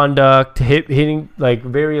PEDs, conduct, hitting like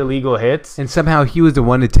very illegal hits. And somehow he was the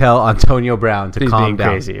one to tell Antonio Brown to calm down.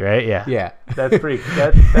 Crazy, right? Yeah. That's pretty.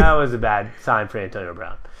 That was a bad sign for Antonio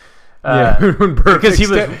Brown. Because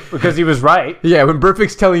he was right. Yeah, when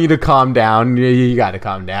Burfict's telling you to calm down, you got to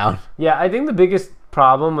calm down. Yeah, I think the biggest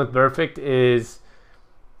problem with Burfict is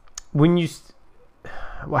when you.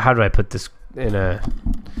 How do I put this in a?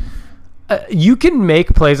 You can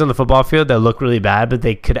make plays on the football field that look really bad, but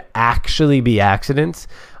they could actually be accidents.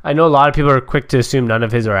 I know a lot of people are quick to assume none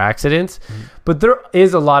of his are accidents, but there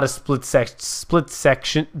is a lot of split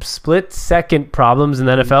second problems in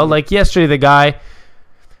the NFL. Like yesterday, the guy.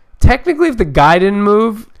 Technically, if the guy didn't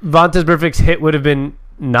move, Vontez Burfict's hit would have been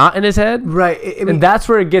not in his head. Right. I mean, and that's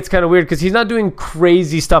where it gets kind of weird because he's not doing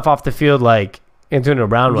crazy stuff off the field like Antonio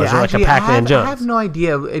Brown was or like a Pac-Man Jones. I have no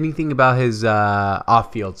idea anything about his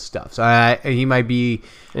off-field stuff. So he might be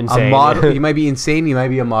insane. A model. He might be insane. He might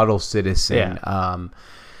be a model citizen. Yeah.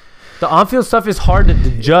 The on-field stuff is hard to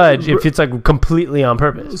judge if it's like completely on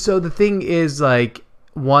purpose. So the thing is like,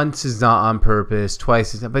 once is not on purpose,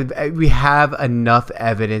 twice is not. But we have enough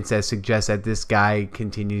evidence that suggests that this guy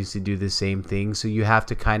continues to do the same thing. So you have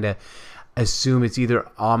to kind of assume it's either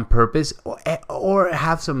on purpose or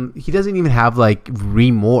have some. He doesn't even have like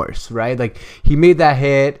remorse, right? Like he made that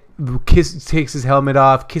hit, takes his helmet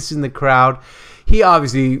off, kissing the crowd. He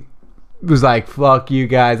obviously was like, fuck you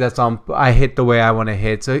guys, that's on. I hit the way I want to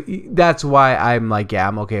hit. So that's why I'm like, yeah,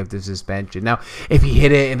 I'm okay with the suspension. Now, if he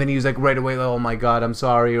hit it and then he was like right away, like, oh my God, I'm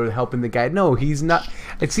sorry, or helping the guy. No, he's not.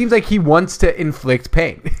 It seems like he wants to inflict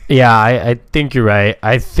pain. Yeah, I think you're right.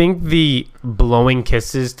 I think the blowing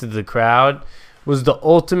kisses to the crowd was the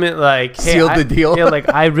ultimate, like, hey, sealed the deal. Yeah,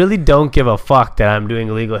 like, I really don't give a fuck that I'm doing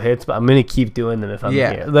illegal hits, but I'm going to keep doing them if I'm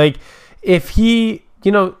here. Like, if he...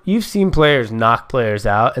 You know, you've seen players knock players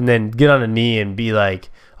out and then get on a knee and be like,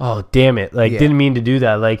 oh, damn it. Like, didn't mean to do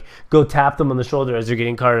that. Like, go tap them on the shoulder as they're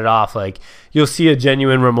getting carted off. Like, you'll see a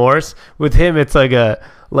genuine remorse. With him, it's like a,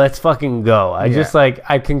 let's fucking go. I just, like,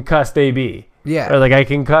 I concussed AB. Yeah. Or, like, I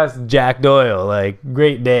concussed Jack Doyle. Like,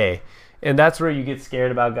 great day. And that's where you get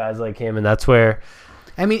scared about guys like him. And that's where...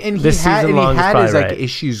 I mean, and he had his like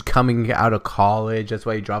issues coming out of college. That's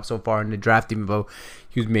why he dropped so far in the draft, even though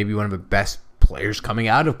he was maybe one of the best players coming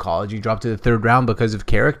out of college. He dropped to the third round because of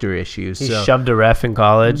character issues. He shoved a ref in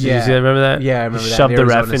college. Did you see that? Remember that? Yeah, I remember that. Shoved the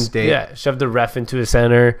ref in. State. Yeah, shoved the ref into a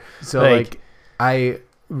center. So like I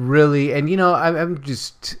really, and you know,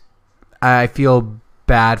 I feel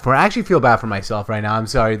bad for. I actually feel bad for myself right now. I'm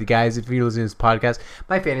sorry, the guys. If you're listening to this podcast,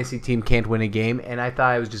 my fantasy team can't win a game, and I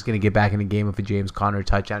thought I was just going to get back in a game with a James Conner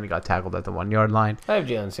touchdown. He got tackled at the 1 yard line. I have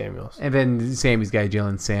Jalen Samuels. And then Sammy's guy,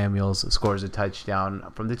 Jalen Samuels, scores a touchdown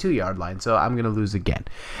from the 2 yard line. So I'm going to lose again.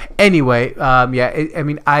 Anyway,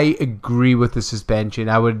 I agree with the suspension.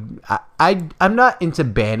 I'm not into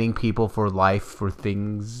banning people for life for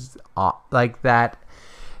things like that.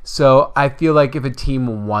 So I feel like if a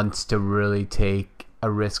team wants to really take a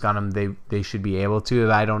risk on them, they should be able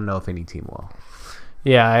to. I don't know if any team will.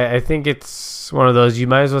 Yeah, I think it's one of those. You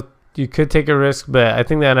could take a risk, but I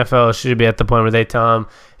think the NFL should be at the point where they tell them,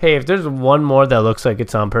 hey, if there's one more that looks like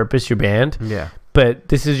it's on purpose, you're banned. Yeah. But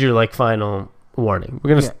this is your final warning.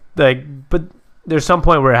 We're gonna but there's some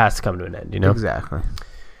point where it has to come to an end. Exactly.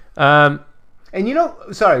 And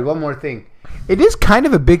sorry, one more thing. It is kind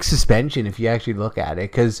of a big suspension if you actually look at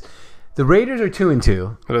it, because the Raiders are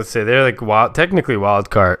 2-2. Let's say they're technically wild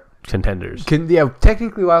card contenders.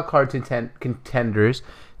 Technically wild card contenders,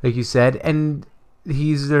 like you said, and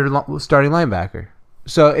he's their starting linebacker.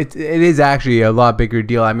 So it is actually a lot bigger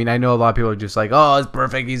deal. I mean, I know a lot of people are just like, oh, it's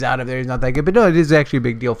perfect, he's out of there, he's not that good. But no, it is actually a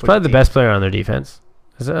big deal for probably the best player on their defense.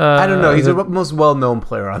 I don't know. He's the most well-known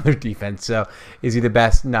player on their defense. So is he the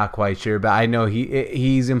best? Not quite sure. But I know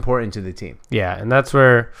he's important to the team. Yeah, and that's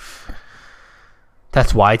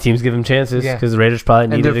why teams give him chances, because the Raiders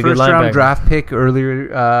probably needed a good linebacker. And their first-round draft pick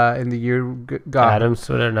earlier in the year got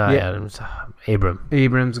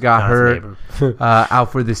Abrams got hurt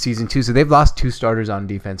out for the season too. So they've lost 2 starters on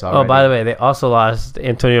defense already. Oh, by the way, they also lost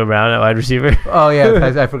Antonio Brown at wide receiver. Oh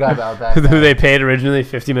yeah, I forgot about that. Who they paid originally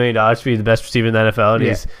 $50 million to be the best receiver in the NFL, and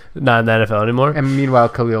he's not in the NFL anymore. And meanwhile,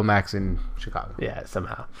 Khalil Mack's in Chicago. Yeah,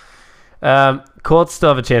 somehow. Colts still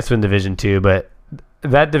have a chance to win Division 2, but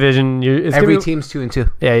that division, every team's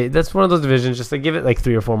 2-2. Yeah, that's one of those divisions. Just give it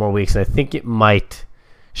 3 or 4 more weeks, and I think it might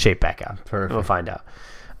shape back out. Perfect. We'll find out.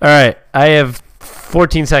 All right, I have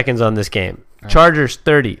 14 seconds on this game. Right. Chargers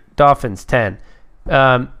 30, Dolphins 10.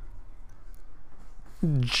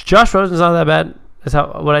 Josh Rosen's not that bad. That's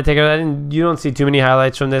what I take of it. You don't see too many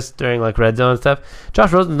highlights from this during red zone stuff.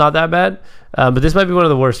 Josh Rosen's not that bad, but this might be one of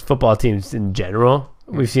the worst football teams in general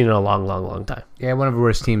we've seen in a long, long, long time. Yeah, one of the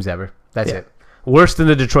worst teams ever. That's it. Worse than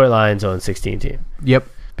the Detroit Lions 0-16 team. Yep.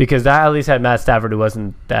 Because that at least had Matt Stafford, who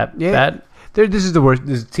wasn't that bad. This is the worst.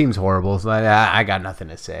 This team's horrible. So I got nothing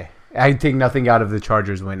to say. I take nothing out of the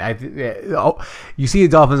Chargers win. You see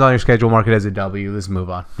the Dolphins on your schedule, mark it as a W. Let's move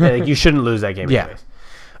on. You shouldn't lose that game anyways.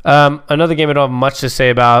 Another game I don't have much to say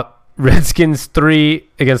about. Redskins 3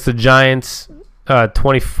 against the Giants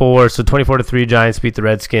 24. So 24-3 Giants beat the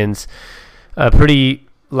Redskins. Pretty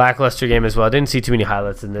lackluster game as well. I didn't see too many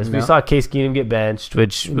highlights in this. No. We saw Case Keenum get benched,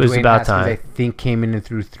 which was about time. I think came in and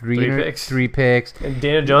threw three picks. And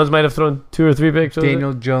Daniel Jones might have thrown 2 or 3 picks.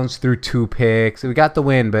 Daniel Jones threw 2 picks. We got the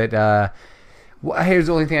win, but here's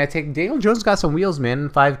the only thing I take. Daniel Jones got some wheels, man.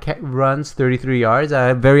 5 runs, 33 yards.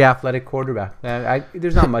 A very athletic quarterback.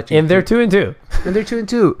 There's not much. And they're 2-2. And they're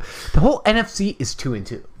 2-2. The whole NFC is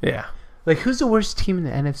 2-2. Yeah. Who's the worst team in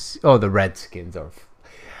the NFC? Oh, the Redskins are.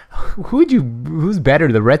 Who's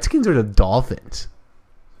better, the Redskins or the Dolphins?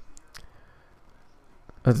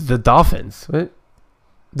 The Dolphins. What?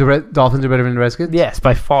 The Dolphins are better than the Redskins? Yes,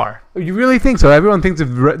 by far. You really think so? Everyone thinks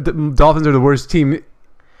the Dolphins are the worst team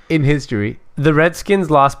in history. The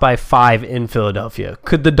Redskins lost by 5 in Philadelphia.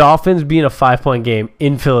 Could the Dolphins be in a 5-point game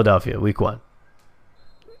in Philadelphia week 1?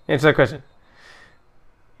 Answer that question.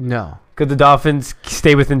 No. Could the Dolphins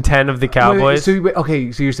stay within 10 of the Cowboys? So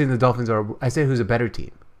you're saying the Dolphins are... I said who's a better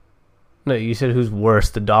team. No, you said who's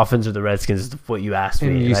worse, the Dolphins or the Redskins is what you asked me.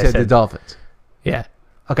 And you said the Dolphins. Yeah.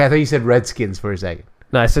 Okay, I thought you said Redskins for a second.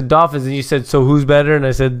 No, I said Dolphins, and you said, so who's better? And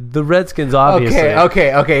I said the Redskins, obviously. Okay,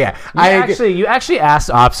 yeah. You actually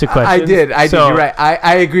asked opposite questions. I did. You're right.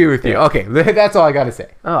 I agree with you. Okay, that's all I got to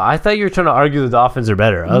say. Oh, I thought you were trying to argue the Dolphins are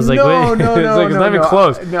better. I was like, wait. No, it's not even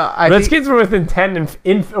close. No, Redskins were within 10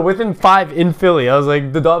 within 5 in Philly. I was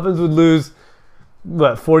like, the Dolphins would lose,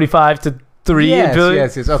 45-3 in Philly?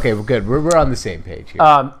 Yes. Okay, well, good. We're on the same page here.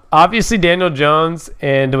 Obviously, Daniel Jones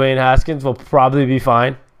and Dwayne Haskins will probably be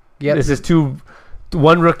fine. Yep. This is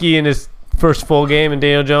one rookie in his first full game in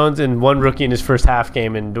Daniel Jones and one rookie in his first half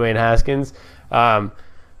game in Dwayne Haskins.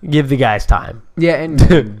 Give the guys time. Yeah,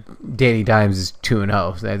 and Danny Dimes is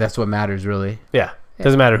 2-0. So that's what matters, really. Yeah.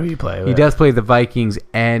 Doesn't matter who you play. He does play the Vikings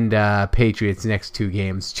and Patriots next 2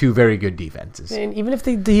 games. 2 very good defenses. And even if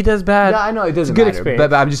he does bad, I know it doesn't good matter. Experience.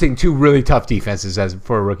 But I'm just saying 2 really tough defenses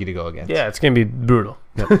for a rookie to go against. Yeah, it's going to be brutal.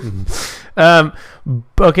 Yep.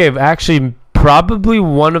 Okay, actually, probably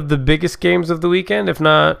one of the biggest games of the weekend, if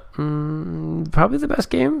not probably the best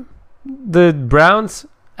game. the Browns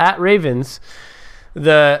at Ravens. I'm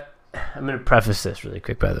going to preface this really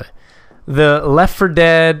quick, by the way. The Left 4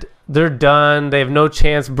 Dead, they're done. They have no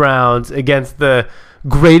chance, Browns, against the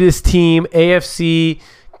greatest team, AFC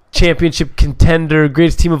championship contender,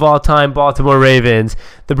 greatest team of all time, Baltimore Ravens.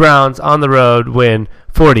 The Browns on the road win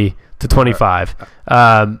 40-25.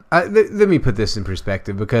 Let me put this in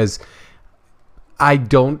perspective, because I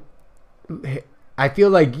feel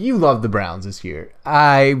like you love the Browns this year.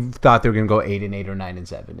 I thought they were going to go 8-8 or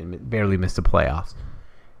 9-7 and barely miss the playoffs.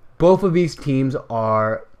 Both of these teams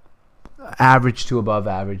are average to above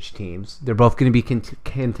average teams. They're both going to be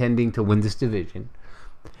contending to win this division.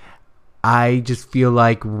 I just feel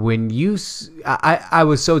like when I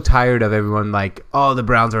was so tired of everyone like, oh, the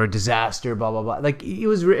Browns are a disaster, blah, blah, blah. Like, it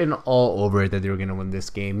was written all over it that they were going to win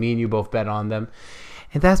this game. Me and you both bet on them.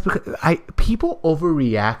 And that's because people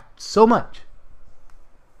overreact so much.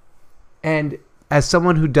 And as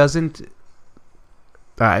someone who doesn't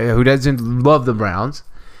love the Browns,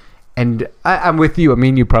 and I'm with you. I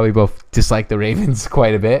mean, you probably both dislike the Ravens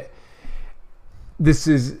quite a bit. This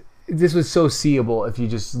was so seeable if you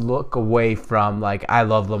just look away from, like, I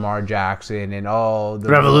love Lamar Jackson and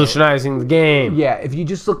revolutionizing the game. Yeah, if you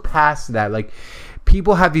just look past that, like,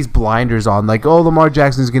 people have these blinders on, like, oh, Lamar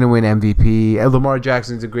Jackson's going to win MVP. Lamar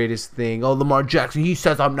Jackson's the greatest thing. Oh, Lamar Jackson, he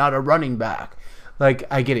says I'm not a running back. Like,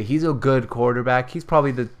 I get it. He's a good quarterback. He's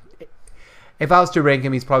probably if I was to rank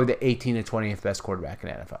him, he's probably the 18th to 20th best quarterback in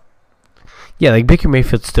the NFL. Yeah, like Baker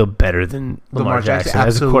Mayfield's still better than Lamar Jackson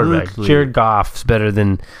as a quarterback. Jared Goff's better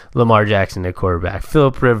than Lamar Jackson at quarterback.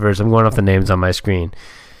 Phillip Rivers, I'm going off the names on my screen.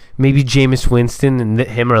 Maybe Jameis Winston and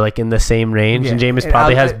him are like in the same range, and Jameis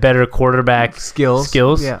probably has better quarterback skills.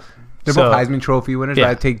 Yeah, they're both Heisman Trophy winners. Yeah.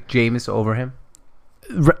 I'd take Jameis over him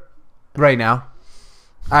right now.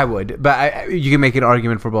 I would, but you can make an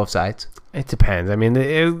argument for both sides. It depends. I mean,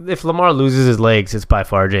 if Lamar loses his legs, it's by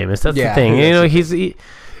far Jameis. That's the thing. You know,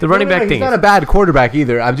 the running back thing. He's not a bad quarterback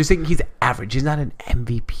either. I'm just saying he's average. He's not an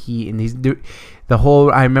MVP. And the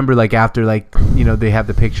whole. I remember, like, after, like, you know, they have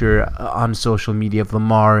the picture on social media of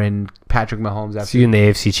Lamar and Patrick Mahomes. After see you in the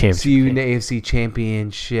AFC Championship. See you in the AFC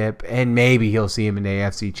Championship, and maybe he'll see him in the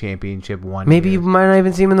AFC Championship one. Maybe you might not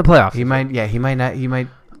even see him in the playoffs. He might. Yeah, he might not. He might.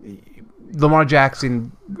 Lamar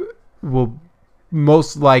Jackson will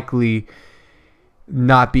most likely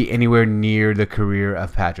not be anywhere near the career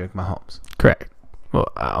of Patrick Mahomes. Correct. Well,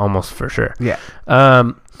 almost for sure. Yeah.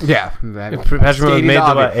 Patrick Mahomes made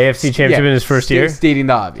the AFC Championship in his first year. Stating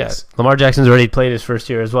the obvious. Yeah. Lamar Jackson's already played his first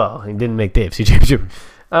year as well. He didn't make the AFC Championship.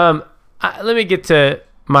 Let me get to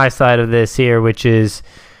my side of this here, which is,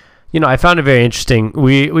 you know, I found it very interesting.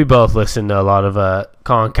 We both listened to a lot of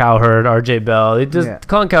Colin Cowherd, RJ Bell.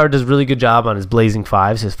 Colin Cowherd does a really good job on his Blazing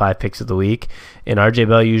Fives, his 5 picks of the week. And RJ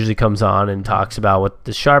Bell usually comes on and talks about what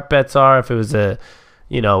the sharp bets are, if it was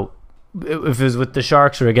if it was with the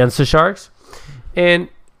Sharks or against the Sharks. And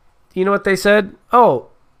you know what they said? Oh,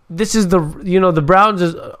 this is the Browns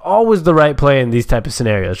is always the right play in these type of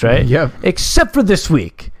scenarios, right? Yeah. Except for this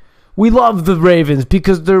week. We love the Ravens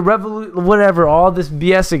because they're whatever, all this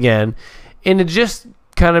BS again. And it just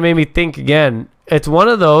kind of made me think again. It's one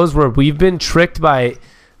of those where we've been tricked by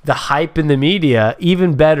the hype in the media,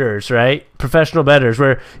 even bettors, right? Professional bettors,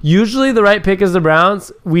 where usually the right pick is the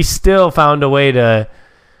Browns. We still found a way to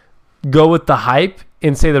go with the hype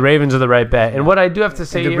and say the Ravens are the right bet. And what I do have to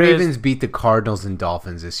say the Ravens beat the Cardinals and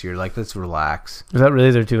Dolphins this year. Like, let's relax. Is that really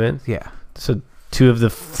their 2 wins? Yeah. So 2 of the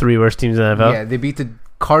 3 worst teams in the NFL? Yeah, they beat the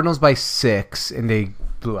Cardinals by 6, and they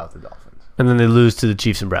blew out the Dolphins. And then they lose to the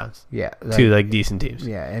Chiefs and Browns. Yeah. 2 decent teams.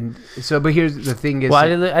 Yeah, and so, but here's the thing is... Well, I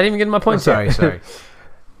didn't even get my point. Sorry.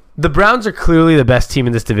 The Browns are clearly the best team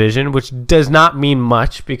in this division, which does not mean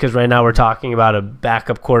much because right now we're talking about a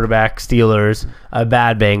backup quarterback, Steelers, a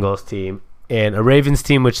bad Bengals team, and a Ravens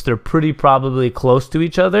team, which they're pretty probably close to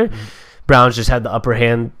each other. Mm-hmm. Browns just had the upper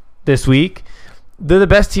hand this week. They're the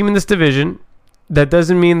best team in this division. That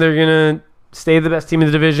doesn't mean they're going to stay the best team in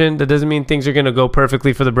the division. That doesn't mean things are going to go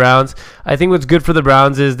perfectly for the Browns. I think what's good for the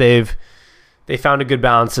Browns is they found a good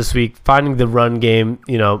balance this week, finding the run game,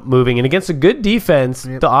 moving. And against a good defense,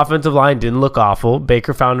 The offensive line didn't look awful.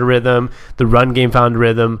 Baker found a rhythm. The run game found a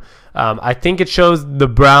rhythm. I think it shows the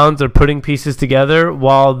Browns are putting pieces together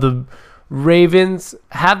while the Ravens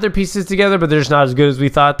have their pieces together, but they're just not as good as we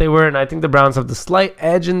thought they were. And I think the Browns have the slight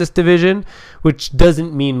edge in this division, which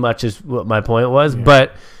doesn't mean much is what my point was. Yeah.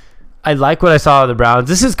 But I like what I saw of the Browns.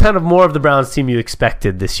 This is kind of more of the Browns team you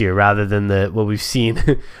expected this year rather than what we've seen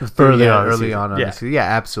early on. Yeah,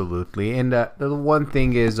 absolutely. And the one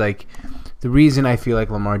thing is, like, the reason I feel like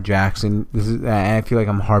Lamar Jackson, I feel like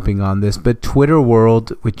I'm harping on this, but Twitter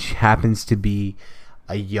world, which happens to be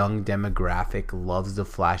a young demographic loves the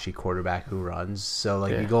flashy quarterback who runs. So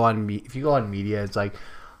like if you go on media, it's like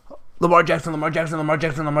Lamar Jackson.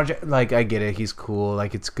 Like I get it, he's cool.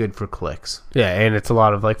 Like it's good for clicks. Yeah, and it's a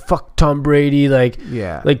lot of like fuck Tom Brady, like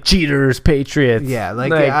cheaters, Patriots. Yeah,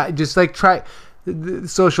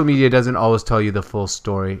 social media doesn't always tell you the full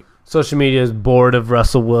story. Social media is bored of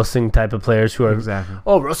Russell Wilson type of players who are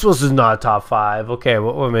Russell Wilson's not top 5. Okay,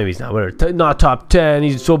 well maybe he's not. Whatever. Not top 10.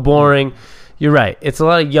 He's so boring. You're right. It's a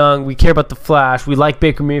lot of young. We care about the flash. We like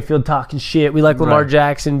Baker Mayfield talking shit. We like Lamar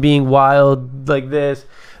Jackson being wild like this.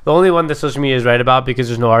 The only one that social media is right about, because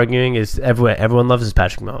there's no arguing, is everyone loves is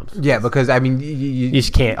Patrick Mahomes. Yeah, because I mean, you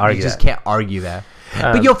just can't argue. You just can't argue that.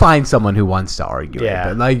 But you'll find someone who wants to argue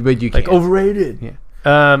it. But you can't. Like overrated.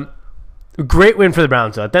 Yeah. Great win for the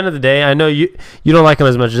Browns, though. At the end of the day, I know you don't like them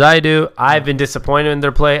as much as I do. I've been disappointed in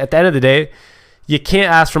their play. At the end of the day, you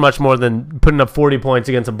can't ask for much more than putting up 40 points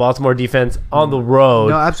against a Baltimore defense on the road.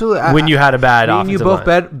 No, absolutely. When you had a bad offensive line. You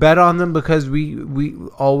both bet on them because we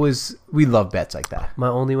love bets like that. My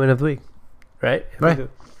only win of the week, right? Right.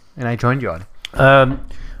 And I joined you on it.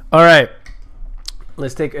 All right.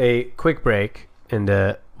 Let's take a quick break, and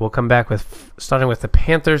we'll come back with starting with the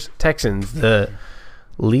Panthers-Texans, the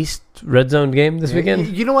least red zone game this weekend.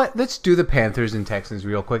 You know what? Let's do the Panthers and Texans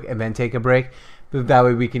real quick and then take a break. But that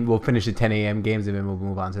way we'll finish the 10 a.m. games and then we'll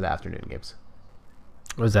move on to the afternoon games.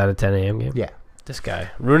 Was that a 10 a.m. game? Yeah. This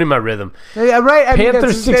guy ruining my rhythm. Yeah, right.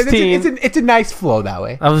 Panthers 16. It's a nice flow that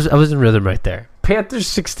way. I was in rhythm right there. Panthers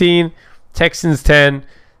 16, Texans 10.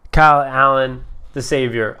 Kyle Allen, the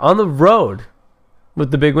savior, on the road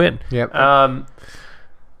with the big win. Yep.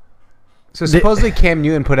 So supposedly Cam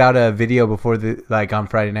Newton put out a video before on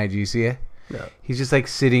Friday night. Did you see it? No. He's just like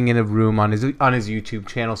sitting in a room on his YouTube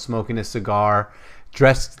channel, smoking a cigar,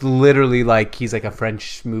 dressed literally like he's like a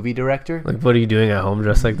French movie director. Like, what are you doing at home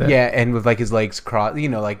dressed like that? Yeah, and with like his legs crossed,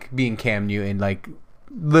 like being Cam Newton, like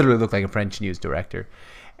literally looked like a French news director,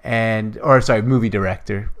 movie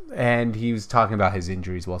director. And he was talking about his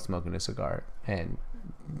injuries while smoking a cigar, and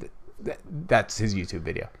that's his YouTube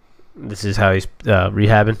video. This is how he's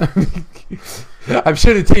rehabbing. I'm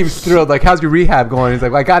sure the team's thrilled. Like, how's your rehab going? He's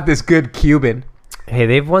like, I got this good Cuban. Hey,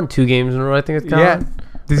 they've won 2 games in a row, I think it's Colin.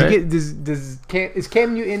 Yeah. Is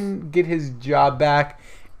Cam Newton get his job back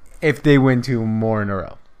if they win 2 more in a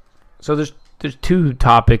row? So there's 2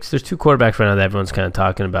 topics. There's 2 quarterbacks right now that everyone's kind of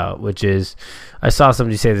talking about, which is, I saw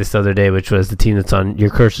somebody say this the other day, which was the team that's on your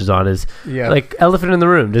curse is on is like elephant in the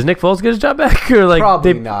room. Does Nick Foles get his job back, or like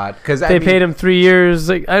probably not, because they paid him 3 years?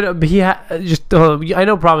 Like I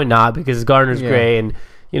know probably not, because Gardner's gray and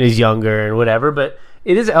he's younger and whatever. But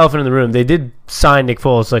it is an elephant in the room. They did sign Nick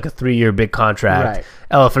Foles like a 3-year big contract. Right.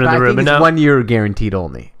 Elephant in the room. I think it's 1 year guaranteed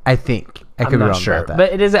only. I think I could be wrong about that,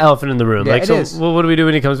 but it is an elephant in the room. Yeah, well, what do we do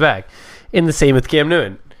when he comes back? And the same with Cam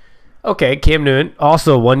Newton. Okay, Cam Newton,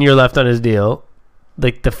 also 1 year left on his deal.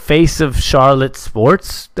 Like the face of Charlotte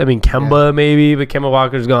sports. I mean, Kemba maybe, but Kemba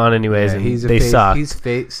Walker's gone anyways, and they suck. He's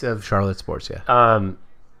face of Charlotte sports, yeah.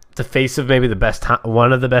 The face of maybe the best time,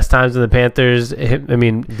 one of the best times in the Panthers. I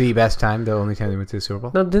mean, the best time, the only time they went to the Super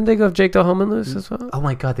Bowl. No, didn't they go with Jake Delhomme and lose as well? Oh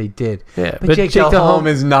my God, they did. Yeah, but Jake Delhomme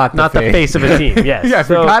is not the face of a team. Yes, yeah, I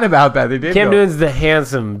forgot about that. They did. Cam Newton's the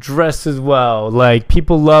handsome, dressed as well. Like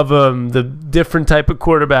people love him. The different type of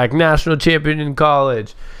quarterback, national champion in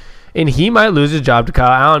college, and he might lose his job to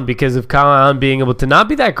Kyle Allen because of Kyle Allen being able to not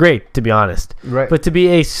be that great, to be honest, right? But to be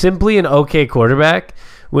a simply an okay quarterback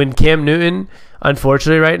when Cam Newton,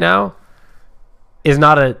 unfortunately, right now, is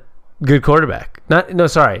not a good quarterback. Not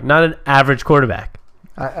an average quarterback.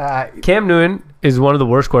 Cam Newton is one of the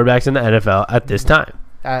worst quarterbacks in the NFL at this time.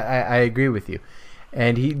 I agree with you.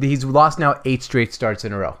 And he's lost now 8 straight starts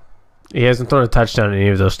in a row. He hasn't thrown a touchdown in any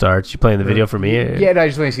of those starts. You playing the video for me? Yeah, no, I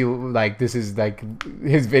just want to see, like, this is, like,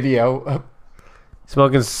 his video.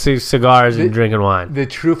 Smoking cigars and drinking wine. The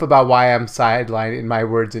truth about why I'm sidelined in my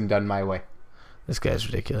words and done my way. This guy's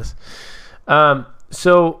ridiculous.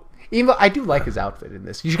 So... Even though I do like his outfit in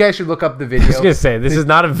this. You guys should look up the video. I was going to say, this is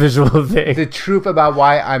not a visual thing. The truth about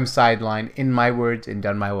why I'm sidelined in my words and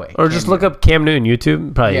done my way. Or just look up Cam Newton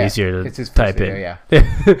YouTube. Probably easier to type video, in.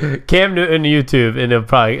 Yeah. Cam Newton YouTube, and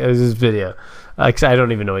it was his video. I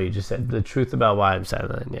don't even know what you just said. The truth about why I'm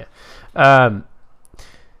sidelined, yeah.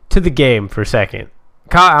 To the game for a second.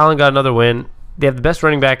 Kyle Allen got another win. They have the best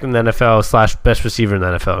running back in the NFL / best receiver in the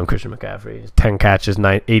NFL in Christian McCaffrey. 10 catches,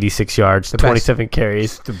 86 yards, 27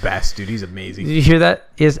 carries. The best, dude. He's amazing. Did you hear that?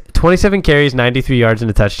 He has 27 carries, 93 yards, and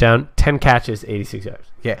a touchdown. 10 catches, 86 yards.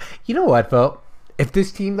 Yeah. You know what, Phil? If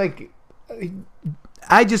this team,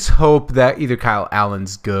 I just hope that either Kyle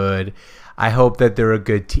Allen's good. I hope that they're a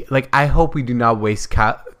good team. I hope we do not waste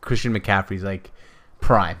Christian McCaffrey's,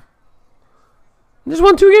 prime. They just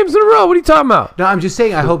won 2 games in a row. What are you talking about? No, I'm just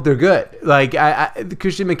saying I hope they're good. Like,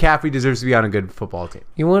 Christian McCaffrey deserves to be on a good football team.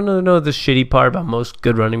 You want to know the shitty part about most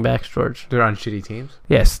good running backs, George? They're on shitty teams?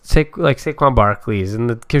 Yes, like Saquon Barkley's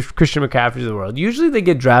and the Christian McCaffreys of the world. Usually they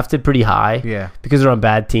get drafted pretty high because they're on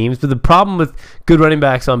bad teams. But the problem with good running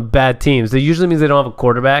backs on bad teams, that usually means they don't have a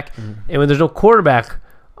quarterback. Mm-hmm. And when there's no quarterback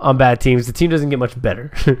on bad teams, the team doesn't get much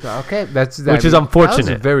better. Okay, which is unfortunate.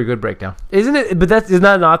 That was a very good breakdown, isn't it? But isn't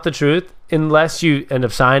that not the truth? Unless you end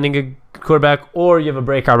up signing a quarterback or you have a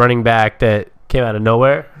breakout running back that came out of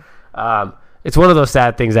nowhere, it's one of those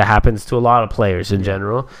sad things that happens to a lot of players in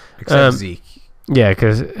general, except Zeke. Yeah,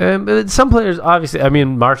 because some players, obviously, I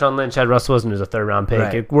mean, Marshawn Lynch had Russell Wilson as a 3rd-round pick.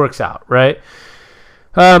 Right. It works out, right?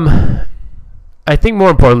 I think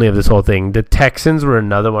more importantly of this whole thing, the Texans were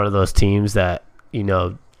another one of those teams that, you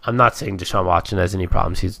know, I'm not saying Deshaun Watson has any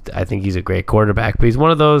problems. I think he's a great quarterback, but he's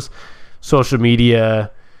one of those social media,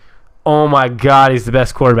 oh my God, he's the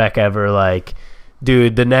best quarterback ever. Like,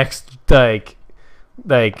 dude, the next, like,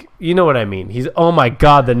 you know what I mean? He's, oh my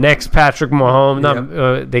God, the next Patrick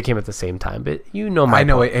Mahomes. They came at the same time, but you know my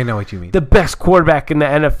point. I know what you mean. The best quarterback in the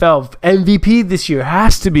NFL, MVP this year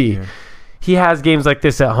has to be. Yeah. He has games like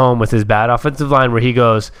this at home with his bad offensive line where he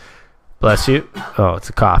goes, bless you. Oh, it's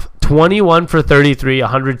a cough. 21 for 33,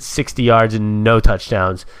 160 yards and no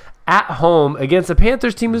touchdowns. At home against a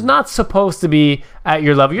Panthers team who's not supposed to be at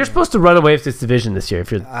your level. You're supposed to run away with this division this year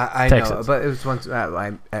if you're I Texans. know, but it was once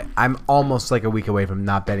I'm almost like a week away from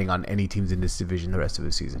not betting on any teams in this division the rest of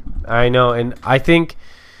the season. I know, and I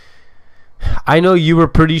know you were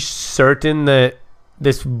pretty certain that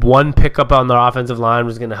this one pickup on the offensive line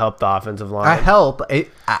was going to help the offensive line.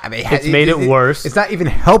 It's made it worse. It's not even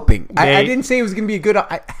helping. I didn't say it was going to be a good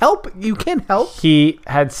help. You can't help. He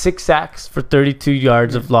had 6 sacks for 32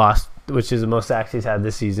 yards of loss, which is the most sacks he's had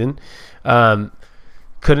this season.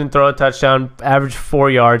 Couldn't throw a touchdown. Averaged 4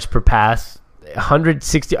 yards per pass.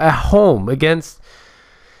 160 at home against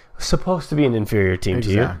supposed to be an inferior team to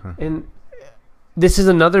you. And this is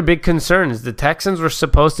another big concern. Is the Texans were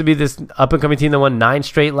supposed to be this up-and-coming team that won 9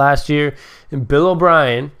 straight last year. And Bill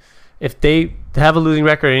O'Brien, if they have a losing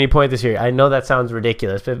record at any point this year, I know that sounds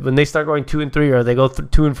ridiculous, but when they start going 2-3 or they go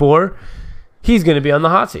 2-4, he's going to be on the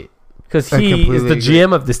hot seat because he is the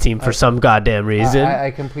GM of this team for some goddamn reason.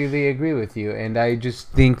 I completely agree with you, and I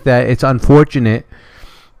just think that it's unfortunate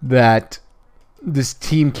that this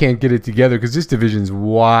team can't get it together because this division's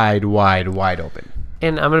wide open.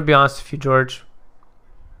 And I'm going to be honest with you, George.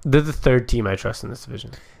 They're the 3rd team I trust in this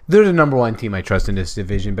division. They're the number 1 team I trust in this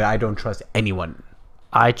division, but I don't trust anyone.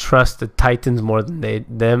 I trust the Titans more than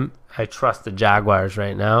them. I trust the Jaguars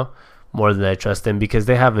right now more than I trust them because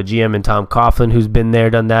they have a GM in Tom Coughlin who's been there,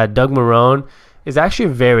 done that. Doug Marrone is actually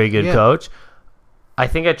a very good coach. I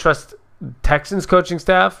think I trust Texans coaching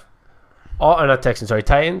staff.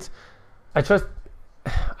 Titans. I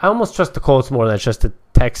almost trust the Colts more than I trust the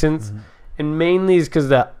Texans. Mm-hmm. And mainly is because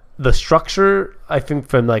the structure, I think,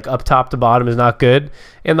 from like up top to bottom is not good.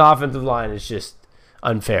 And the offensive line is just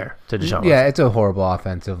unfair to Deshaun Watson. Yeah, it's a horrible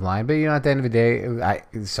offensive line. But, at the end of the day,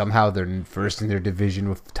 somehow they're first in their division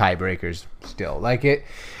with tiebreakers still. Like,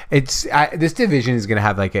 this division is going to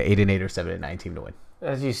have like an 8-8 or 7-9 team to win.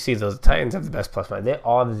 As you see, those Titans have the best plus minus. They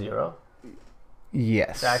all have 0.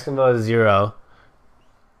 Yes. Jacksonville has 0.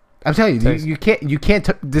 I'm telling you, you can't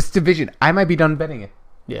this division. I might be done betting it.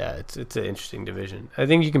 Yeah, it's an interesting division. I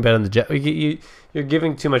think you can bet on the you're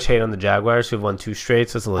giving too much hate on the Jaguars who have won 2 straight,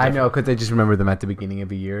 so it's a little different. I know, because I just remember them at the beginning of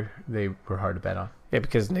the year. They were hard to bet on. Yeah,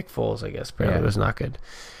 because Nick Foles, I guess, apparently was not good.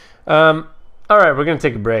 All right, we're going to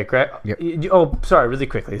take a break, right? Yep. Sorry, really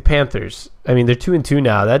quickly. The Panthers, I mean, they're 2-2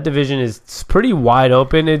 now. That division is pretty wide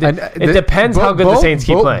open. It depends how good the Saints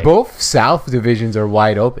keep playing. Both South divisions are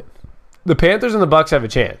wide open. The Panthers and the Bucs have a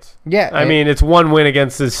chance. Yeah. I mean, it's 1 win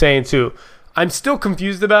against the Saints who I'm still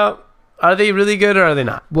confused about. Are they really good or are they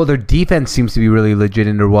not? Well, their defense seems to be really legit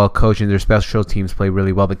and they're well coached and their special teams play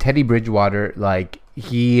really well. But Teddy Bridgewater,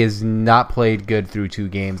 he has not played good through 2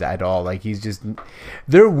 games at all.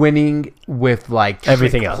 They're winning with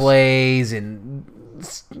everything else, plays and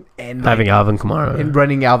having Alvin Kamara and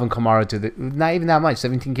running Alvin Kamara to not even that much,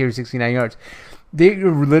 17 carries, 69 yards.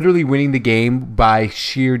 They're literally winning the game by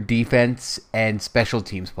sheer defense and special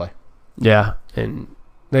teams play. Yeah, and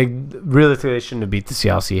realistically, they shouldn't have beat the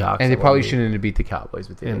Seattle Seahawks. And they probably shouldn't have beat the Cowboys.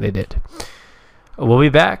 And they did. We'll be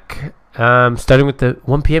back, starting with the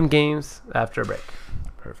 1 p.m. games after a break.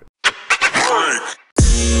 Perfect.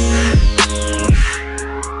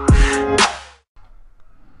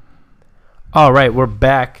 All right, we're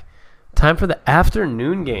back. Time for the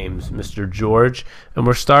afternoon games, Mr. George. And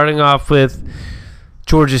we're starting off with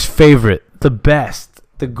George's favorite, the best,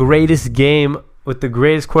 the greatest game with the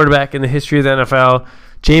greatest quarterback in the history of the NFL,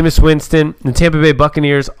 Jameis Winston, the Tampa Bay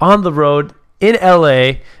Buccaneers on the road in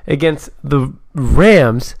LA against the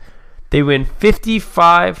Rams. They win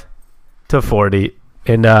 55-40.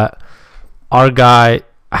 And our guy,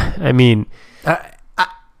 I mean,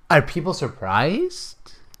 are people surprised?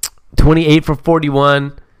 28 for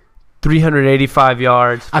 41, 385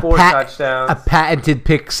 yards, 4 touchdowns. A patented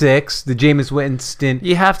pick six, the Jameis Winston.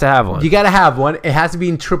 You have to have one. You got to have one. It has to be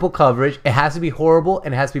in triple coverage. It has to be horrible,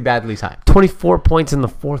 and it has to be badly timed. 24 points in the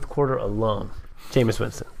fourth quarter alone. Jameis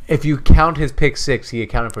Winston. If you count his pick six, he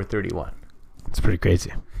accounted for 31. It's pretty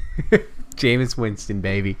crazy. Jameis Winston,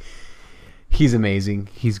 baby. He's amazing.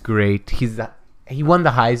 He's great. He won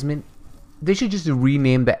the Heisman. They should just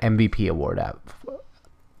rename the MVP award of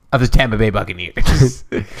the Tampa Bay Buccaneers.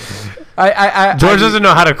 George doesn't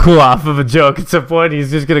know how to cool off of a joke. At some point,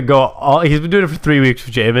 he's just gonna go all. He's been doing it for 3 weeks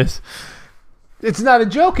for Jameis. It's not a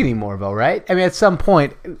joke anymore, though, right? I mean, at some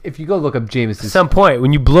point, if you go look up Jameis, at some point,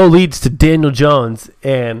 when you blow leads to Daniel Jones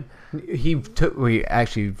and we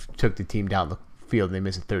actually took the team down the field and they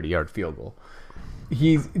missed a 30-yard field goal.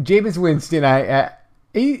 Jameis Winston. I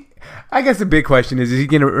guess the big question is he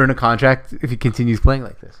going to earn a contract if he continues playing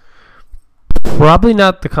like this? Probably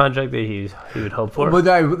not the contract that he would hope for. But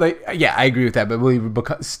I agree with that. But will he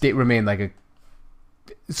remain like a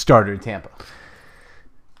starter in Tampa?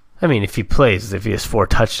 I mean, if he has 4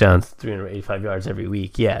 touchdowns, 385 yards every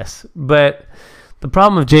week, yes. But the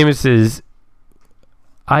problem with Jameis is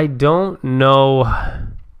I don't know.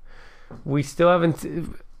 We still haven't.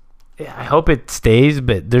 I hope it stays,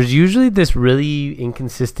 but there's usually this really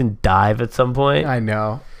inconsistent dive at some point. I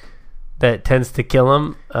know. That tends to kill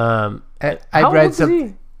him. I've read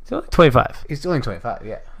some. He's only 25. He's only 25,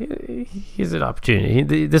 yeah. He has an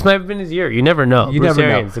opportunity. This might have been his year. You never know. Bruce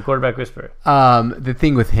Arians, the quarterback whisperer. The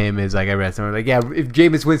thing with him is, I read somewhere, if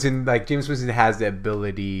Jameis Winston has the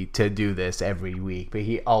ability to do this every week, but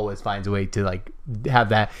he always finds a way to, have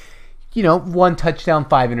that, 1 touchdown,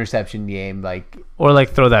 5 interception game, Or,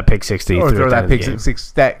 throw that pick 60. Or throw that pick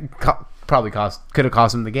 6 that probably could have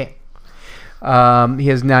cost him the game. He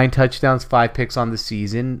has 9 touchdowns, 5 picks on the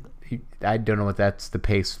season. I don't know what that's the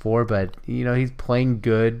pace for, but he's playing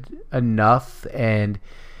good enough, and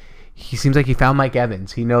he seems like he found Mike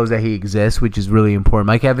Evans. He knows that he exists, which is really important.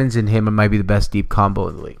 Mike Evans and him might be the best deep combo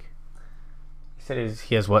in the league. He said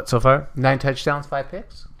he has what so far? 9 touchdowns, 5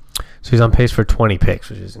 picks. So he's on pace for 20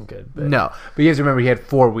 picks, which isn't good. But. No, but you have to remember he had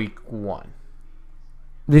 4 week 1.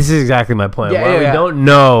 This is exactly my point. Yeah. We don't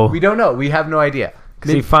know. We don't know. We have no idea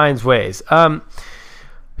because he finds ways.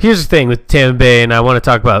 Here's the thing with Tampa Bay, and I want to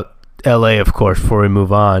talk about LA, of course, before we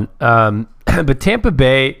move on. But Tampa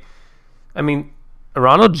Bay, I mean,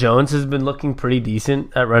 Ronald Jones has been looking pretty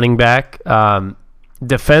decent at running back.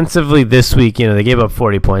 Defensively this week, they gave up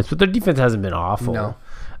 40 points, but their defense hasn't been awful. No.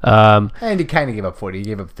 And he kind of gave up 40. He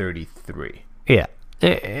gave up 33. Yeah.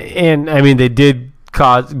 And, I mean, they did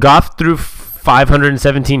cause – Goff threw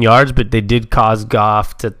 517 yards, but they did cause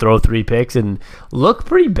Goff to throw 3 picks and look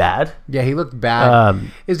pretty bad. Yeah, he looked bad.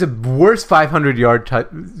 It's the worst 500-yard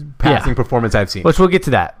passing performance I've seen. Which we'll get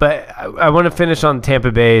to that. But I want to finish on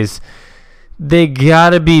Tampa Bay's. They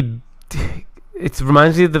got to be – it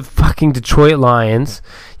reminds me of the fucking Detroit Lions.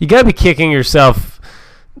 You got to be kicking yourself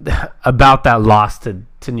about that loss to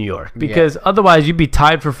New York because otherwise you'd be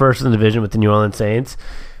tied for first in the division with the New Orleans Saints,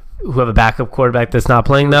 who have a backup quarterback that's not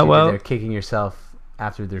playing that well. They're kicking yourself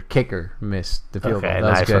after their kicker missed the field goal. Okay,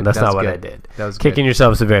 nice one. That's not what I did. That was kicking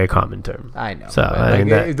yourself is a very common term. I know. So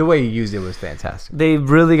the way you used it was fantastic. They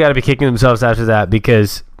really got to be kicking themselves after that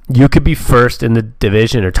because you could be first in the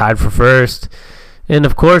division or tied for first. And,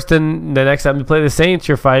 of course, then the next time you play the Saints,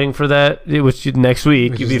 you're fighting for that, next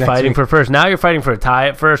week, you'd be fighting for first. Now you're fighting for a tie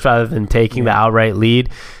at first rather than taking the outright lead.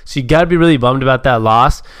 So you got to be really bummed about that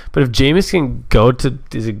loss. But if Jameis can go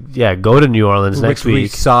to New Orleans next week. We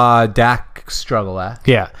saw Dak struggle at.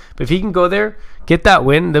 Yeah. But if he can go there, get that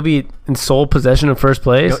win, they'll be in sole possession of first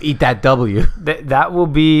place. He'll eat that W. That will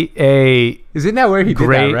be a Isn't that where he did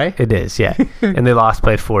that, right? It is, yeah. And they lost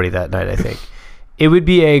by 40 that night, I think. It would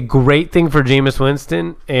be a great thing for Jameis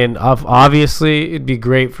Winston, and obviously it'd be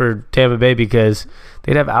great for Tampa Bay because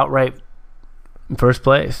they'd have outright first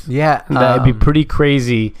place. Yeah. That'd be pretty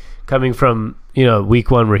crazy coming from,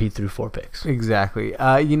 week 1 where he threw 4 picks. Exactly.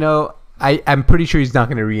 I'm pretty sure he's not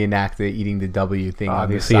going to reenact the eating the W thing.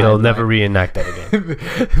 Obviously, he'll never reenact that again.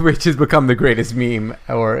 Which has become the greatest meme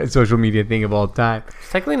or a social media thing of all time.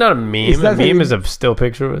 It's technically not a meme. A meme is a still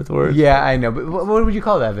picture with words. Yeah, I know. But what would you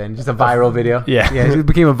call that, Ben? Just a viral video? Yeah. Yeah, it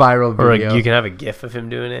became a viral video. Or you can have a GIF of him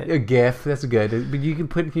doing it. A GIF. That's good. But can you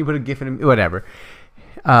put a GIF in him? Whatever.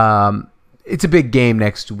 it's a big game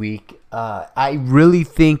next week. I really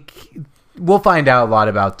think we'll find out a lot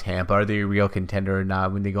about Tampa. Are they a real contender or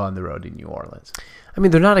not when they go on the road in New Orleans? I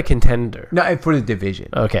mean, they're not a contender. No, for the division.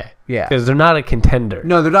 Okay. Yeah. Because they're not a contender.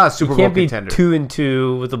 No, they're not a Super Bowl contender. You can't be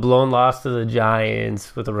 2-2 with a blown loss to the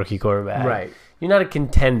Giants with a rookie quarterback. Right. You're not a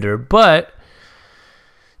contender, but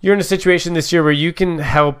you're in a situation this year where you can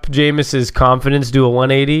help Jameis's confidence do a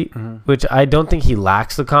 180, which I don't think he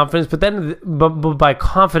lacks the confidence. But then, but by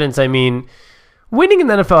confidence, I mean winning in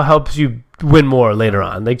the NFL helps you win more later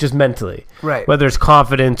on, like just mentally. Right. Whether it's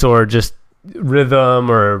confidence or just rhythm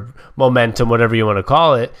or momentum, whatever you want to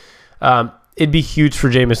call it. It'd be huge for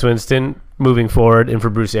Jameis Winston moving forward and for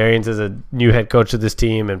Bruce Arians as a new head coach of this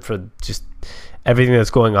team and for just everything that's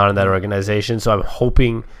going on in that organization. So I'm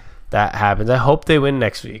hoping that happens. I hope they win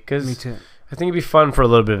next week because Me too. I think it'd be fun for a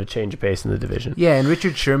little bit of a change of pace in the division. Yeah, and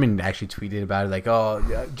Richard Sherman actually tweeted about it, like, "Oh,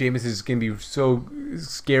 Jameis is going to be so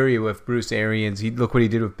scary with Bruce Arians. Look what he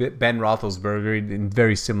did with Ben Roethlisberger, and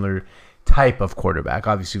very similar type of quarterback.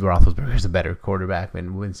 Obviously, Roethlisberger is a better quarterback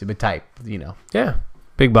than Winston, but type, you know." Yeah,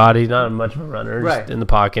 big body, not much of a runner, Right. just in the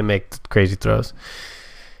pocket, make crazy throws.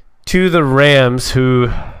 To the Rams,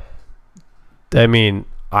 who, I mean,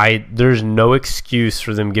 there's no excuse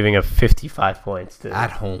for them giving up 55 points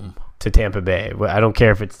At home. to Tampa Bay. I don't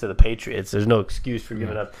care if it's to the Patriots. There's no excuse for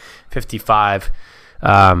giving up 55.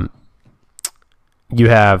 You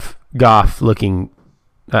have Goff looking,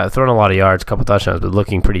 throwing a lot of yards, a couple touchdowns, but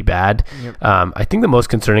looking pretty bad. Yep. I think the most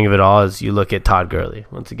concerning of it all is you look at Todd Gurley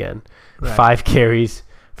once again. Right. 5 carries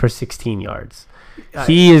for 16 yards.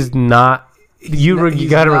 He is not. You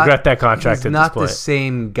got to regret that contract at this not point. the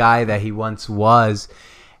same guy that he once was.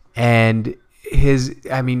 And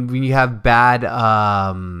when you have bad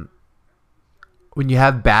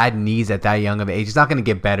knees at that young of age, it's not going to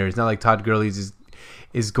get better. It's not like Todd Gurley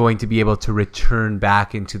is going to be able to return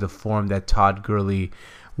back into the form that Todd Gurley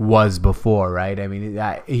was before, right? I mean,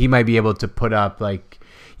 he might be able to put up, like,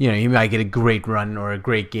 you know, he might get a great run or a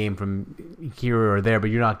great game from here or there, but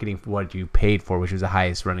you're not getting what you paid for, which was the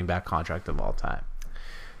highest running back contract of all time.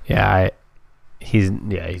 Yeah,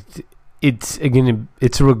 it's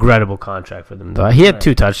a regrettable contract for them, though. He had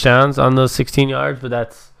 2 touchdowns on those 16 yards, but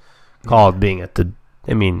that's called being at the,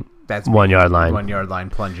 That's 1 yard line. 1 yard line,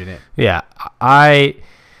 plunging it. Yeah,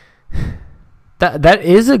 that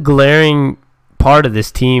is a glaring part of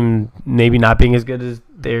this team maybe not being as good as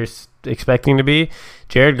they're expecting to be.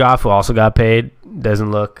 Jared Goff, who also got paid,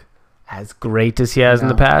 doesn't look as great as he has in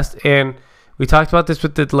the past. And we talked about this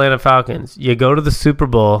with the Atlanta Falcons. You go to the Super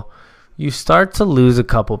Bowl, you start to lose a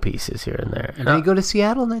couple pieces here and there. And they go to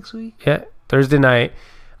Seattle next week? Yeah, Thursday night.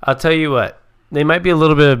 I'll tell you what, they might be a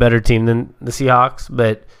little bit of a better team than the Seahawks,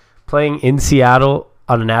 but playing in Seattle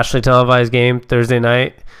on a nationally televised game Thursday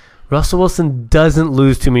night, Russell Wilson doesn't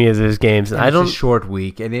lose too many of those games. And it's a short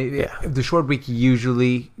week, and the short week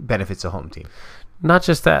usually benefits a home team. Not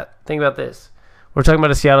just that. Think about this. We're talking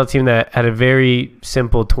about a Seattle team that had a very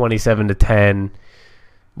simple 27-10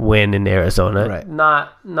 win in Arizona. Right.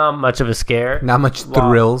 Not much of a scare. Not much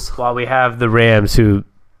thrills. While we have the Rams who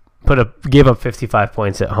gave up 55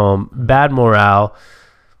 points at home. Bad morale.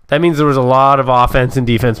 That means there was a lot of offense and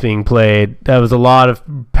defense being played. That was a lot of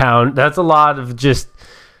That's a lot of just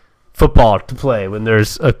football to play when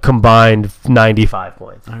there's a combined 95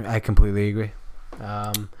 points. I completely agree.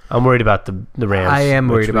 I'm worried about the Rams. I am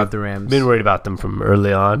worried about the Rams. Been worried about them from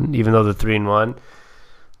early on, even though they're 3-1.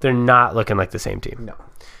 They're not looking like the same team. No.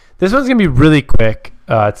 This one's gonna be really quick.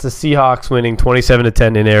 It's the Seahawks winning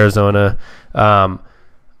 27-10 in Arizona.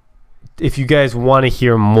 If you guys want to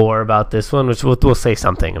hear more about this one, which we'll say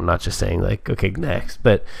something. I'm not just saying like, okay, next.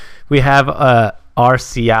 But we have our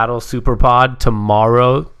Seattle Super Pod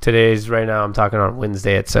tomorrow. Right now I'm talking on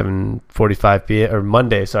Wednesday at 7:45 p.m. or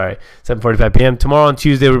Monday, 7:45 p.m. Tomorrow on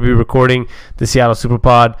Tuesday we'll be recording the Seattle Super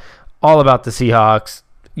Pod, all about the Seahawks,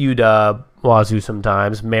 UW, Wazoo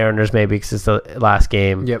sometimes, Mariners maybe because it's the last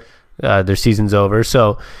game. Yep. Their season's over.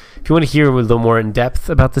 So if you want to hear a little more in depth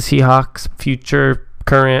about the Seahawks, future,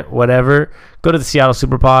 current, whatever, go to the Seattle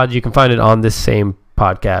Super Pod. You can find it on this same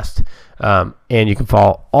podcast. And you can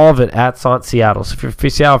follow all of it at Sant Seattle. So if you're a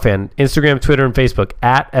Seattle fan, Instagram, Twitter, and Facebook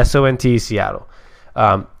at SONT Seattle.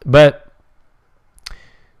 But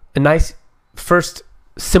a nice first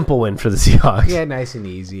simple win for the Seahawks. Yeah, nice and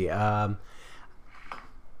easy. I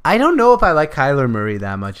don't know if I like Kyler Murray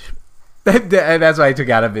that much. That's why I took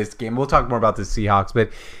out of this game. We'll talk more about the Seahawks,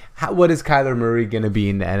 but what is Kyler Murray going to be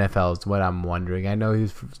in the NFL is what I'm wondering. I know he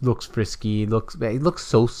looks frisky. He looks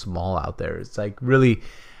so small out there. It's like really...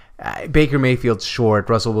 Baker Mayfield's short.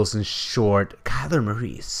 Russell Wilson's short. Kyler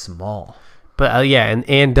Murray is small. But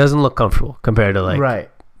and doesn't look comfortable compared to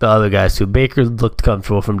like the other guys too. Baker looked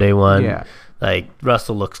comfortable from day one. Yeah. Like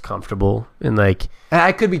Russell looks comfortable, and like And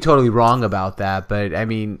I could be totally wrong about that, but I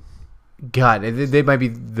mean, God, they might be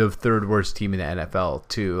the third worst team in the NFL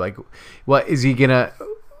too. Like, what is he gonna?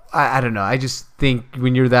 I don't know. I just think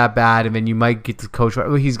when you're that bad, and then you might get the coach.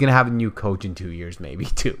 Well, he's gonna have a new coach in 2 years, maybe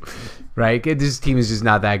too, right? This team is just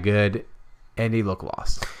not that good, and they look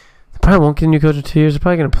lost. they probably won't get a new coach in 2 years. They're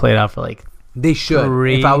probably gonna play it out for like They should.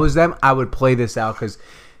 3. If I was them, I would play this out because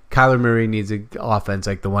Kyler Murray needs an offense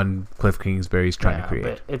like the one Cliff Kingsbury's trying to create.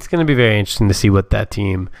 But it's gonna be very interesting to see what that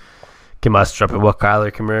team can muster up and what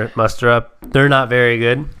Kyler can muster up. They're not very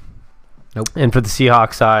good. Nope. And for the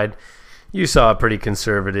Seahawks side, you saw a pretty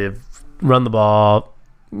conservative run the ball,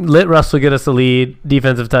 let Russell get us a lead,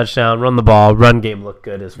 defensive touchdown, run the ball, run game looked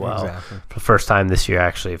good as well. Exactly. For the first time this year,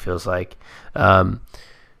 actually, it feels like. I'm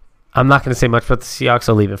not going to say much about the Seahawks.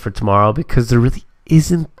 I'll leave it for tomorrow because there really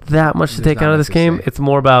isn't that much to There's take not out of much this to game. say. It's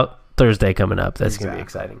more about Thursday coming up. That's going to be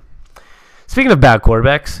Exactly. exciting. Speaking of bad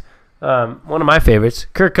quarterbacks, one of my favorites,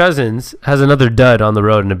 Kirk Cousins, has another dud on the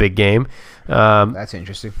road in a big game. That's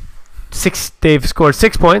interesting. They've scored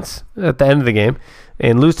 6 points at the end of the game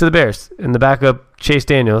and lose to the Bears. And the backup, Chase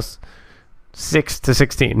Daniels,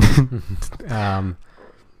 6-16.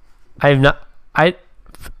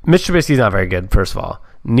 Mitch Trubisky's not very good, first of all.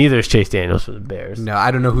 Neither is Chase Daniels for the Bears. No,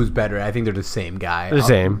 I don't know who's better. I think they're the same guy. They're the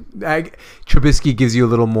same. Trubisky gives you a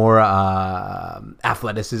little more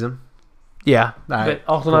athleticism. Yeah, Right.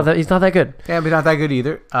 but also he's not that good. Yeah, but not that good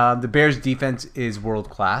either. The Bears' defense is world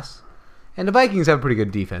class, and the Vikings have a pretty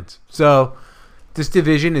good defense. So this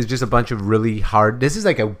division is just a bunch of really hard. This is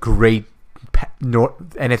like a great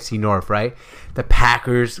NFC North, right? The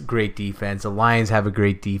Packers, great defense. The Lions have a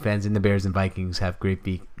great defense, and the Bears and Vikings have great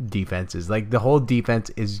defenses. Like the whole defense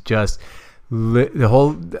is just the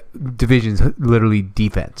whole division's literally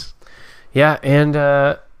defense. Yeah, and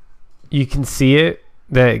you can see it.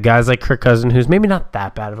 That guys like Kirk Cousins, who's maybe not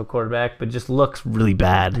that bad of a quarterback, but just looks really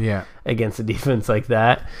bad against a defense like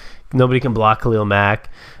that. Nobody can block Khalil Mack.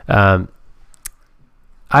 I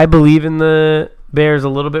believe in the Bears a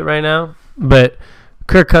little bit right now, but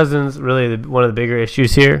Kirk Cousins really one of the bigger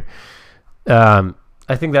issues here. I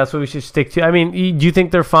think that's what we should stick to. I mean, do you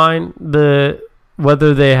think they're fine?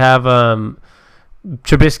 Whether they have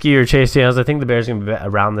Trubisky or Chase Daniels, I think the Bears are going to be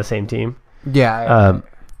around the same team. Yeah.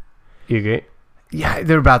 You agree? Yeah,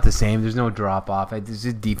 they're about the same. There's no drop off. It's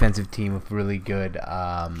a defensive team with really good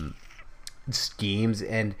schemes,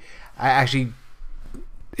 and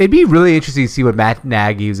it'd be really interesting to see what Matt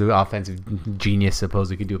Nagy, who's an offensive genius,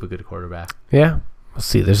 supposedly could do with a good quarterback. Yeah, we'll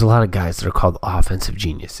see. There's a lot of guys that are called offensive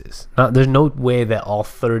geniuses. There's no way that all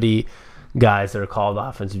 30 guys that are called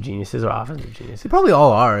offensive geniuses are offensive geniuses. They probably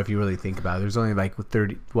all are if you really think about it. There's only like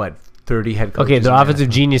 30 head coaches. Okay, they're in the offensive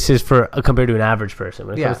NFL. geniuses compared to an average person.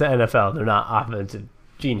 When it Yeah. comes to NFL, they're not offensive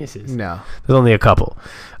geniuses. No. There's only a couple.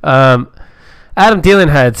 Adam Thielen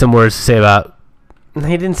had some words to say about.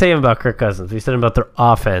 He didn't say them about Kirk Cousins. He said about their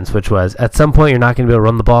offense, which was, at some point, you're not going to be able to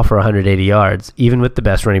run the ball for 180 yards, even with the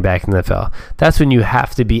best running back in the NFL. That's when you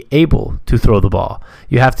have to be able to throw the ball.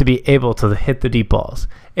 You have to be able to hit the deep balls.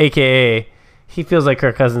 AKA, he feels like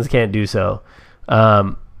Kirk Cousins can't do so,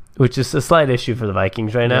 which is a slight issue for the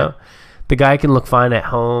Vikings right now. The guy can look fine at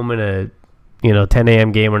home in a 10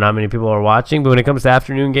 a.m. game where not many people are watching, but when it comes to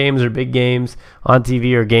afternoon games or big games on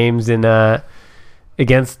TV or games in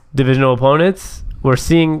against divisional opponents, we're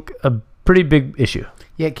seeing a pretty big issue.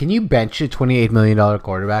 Yeah, can you bench a $28 million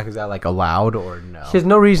quarterback? Is that like allowed or no? He has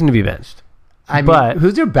no reason to be benched. But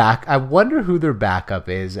who's their back? I wonder who their backup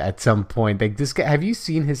is at some point. Like this guy, have you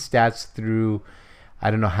seen his stats through? I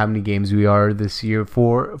don't know how many games we are this year.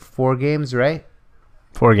 Four games, right?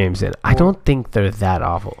 4 games in. I don't think they're that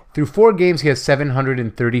awful. Through 4 games, he has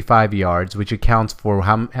 735 yards, which accounts for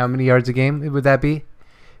how many yards a game would that be?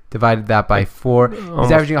 Divided that by 4.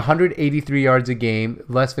 He's averaging 183 yards a game,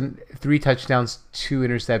 less than 3 touchdowns, 2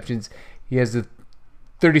 interceptions. He has the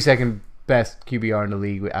 32nd best QBR in the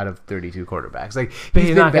league out of 32 quarterbacks. Like, But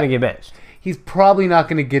he's not going to get benched. He's probably not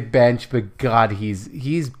going to get benched, but God,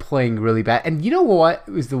 he's playing really bad. And you know what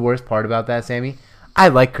was the worst part about that, Sammy? I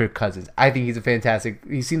like Kirk Cousins. I think he's a fantastic.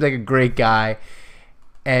 He seems like a great guy,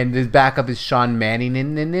 and his backup is Sean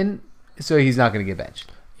Manning, so he's not going to get benched.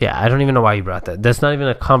 Yeah, I don't even know why you brought that. That's not even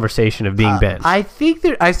a conversation of being benched. I think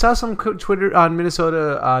I saw some Twitter on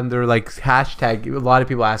Minnesota on their hashtag. A lot of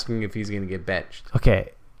people asking if he's going to get benched.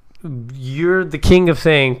 Okay, you're the king of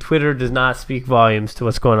saying Twitter does not speak volumes to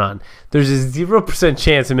what's going on. There's a 0%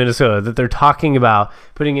 chance in Minnesota that they're talking about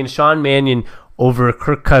putting in Sean Mannion over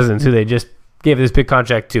Kirk Cousins, who they just gave this big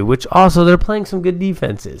contract to, which also they're playing some good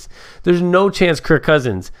defenses. There's no chance Kirk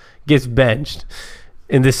Cousins gets benched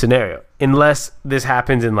in this scenario, unless this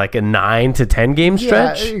happens in like a 9 to 10 game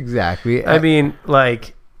stretch. Yeah, exactly. I mean,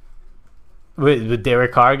 like, would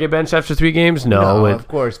Derek Carr get benched after 3 games? No, of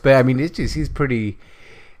course. But I mean, it's just he's pretty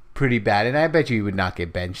bad, and I bet you he would not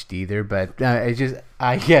get benched either. But it's just,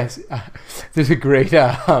 I guess there's a great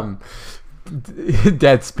dead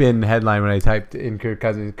spin headline when I typed in Kirk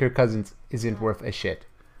Cousins. Kirk Cousins isn't worth a shit.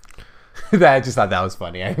 I just thought that was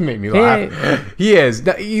funny. It made me laugh. He is.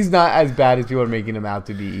 He's not as bad as people are making him out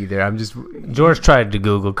to be either. George tried to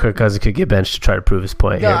Google Kirk Cousins could get benched to try to prove his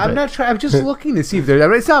point. No, here, I'm not trying. I'm just looking to see if there's. I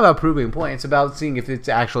mean, it's not about proving a point. It's about seeing if it's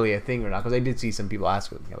actually a thing or not. Because I did see some people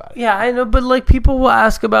asking about it. Yeah, I know, but like people will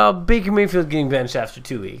ask about Baker Mayfield getting benched after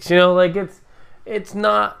 2 weeks. You know, like it's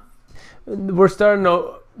not. We're starting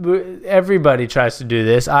to. Everybody tries to do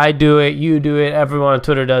this. I do it. You do it. Everyone on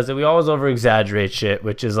Twitter does it. We always over-exaggerate shit,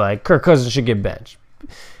 which is like Kirk Cousins should get benched.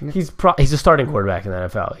 He's a starting quarterback in the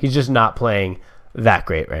NFL. He's just not playing that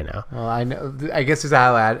great right now. Well, I know. I guess it's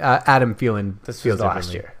how Adam feels. This was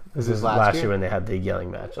last year. This was last year when they had the yelling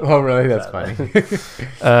match. Oh, really? That's funny.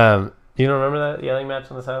 You don't remember that yelling match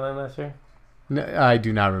on the sideline last year? No, I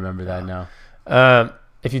do not remember that. No.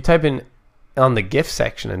 If you type in on the GIF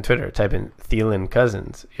section on Twitter, type in Thielen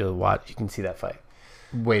Cousins, you'll watch. You can see that fight.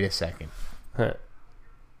 Wait a second. Huh.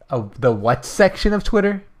 Oh, the what section of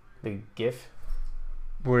Twitter? The GIF.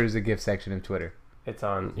 Where is the GIF section of Twitter? It's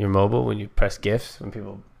on your mobile when you press GIFs. When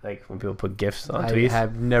people put GIFs on tweets. I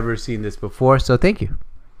have never seen this before, so thank you.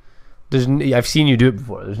 I've seen you do it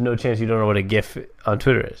before. There's no chance you don't know what a GIF on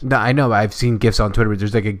Twitter is. No, I know. But I've seen GIFs on Twitter, but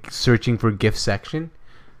there's like a searching for GIF section.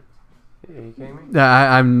 Are you kidding me? No,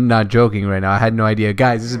 I'm not joking right now. I had no idea.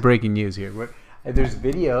 Guys, this is breaking news here. There's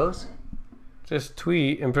videos. Just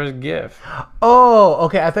tweet and press GIF. Oh,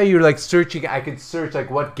 okay. I thought you were like searching. I could search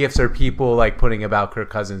like what GIFs are people like putting about Kirk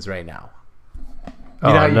Cousins right now. You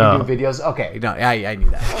know how you do videos? Okay, no, I knew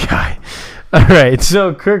that. Guy. All right,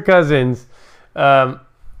 so Kirk Cousins is not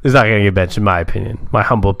going to get benched, in my opinion. My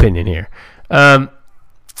humble opinion here.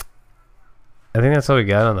 I think that's all we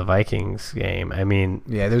got on the Vikings game. I mean,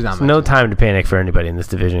 yeah, there's not much no time to panic for anybody in this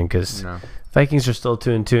division because no. Vikings are still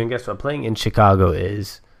 2-2, and guess what? Playing in Chicago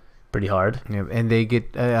is pretty hard. Yeah, and they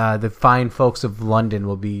get the fine folks of London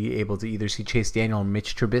will be able to either see Chase Daniel or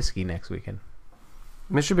Mitch Trubisky next weekend.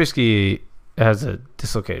 Mitch Trubisky has a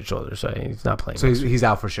dislocated shoulder, so he's not playing. So he's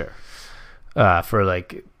out for sure. For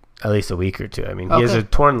like at least a week or two. I mean, he has a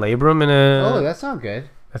torn labrum and Oh, that's not good.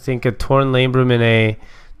 I think a torn labrum and a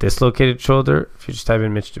dislocated shoulder. If you just type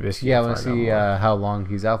in Mitch Trubisky, yeah, I want to see how long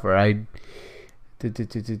he's out for.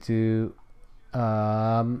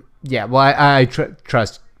 Yeah, well, I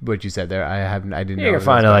trust what you said there. I didn't know. You can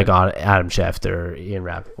find it like on Adam Schefter or Ian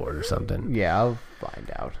Rappaport or something. Yeah, I'll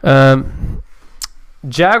find out.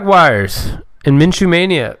 Jaguars and Minshew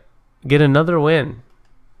Mania get another win.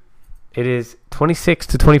 It is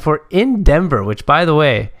 26-24 in Denver, which, by the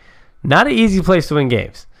way, not an easy place to win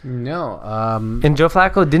games. No. And Joe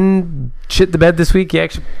Flacco didn't shit the bed this week. He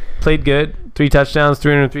actually played good. 3 touchdowns,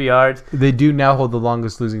 303 yards. They do now hold the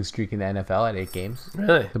longest losing streak in the NFL at 8 games.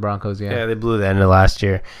 Really? The Broncos, yeah. Yeah, they blew the end of last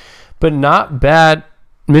year. But not bad.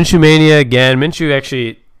 Minshew Mania again. Minshew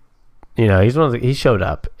actually, he showed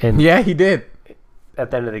up. And yeah, he did.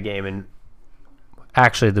 At the end of the game. And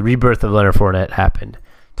actually, the rebirth of Leonard Fournette happened.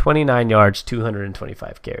 29 yards,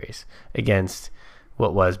 225 carries against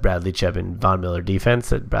what was Bradley Chubb and Von Miller defense.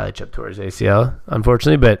 That Bradley Chubb tore his ACL,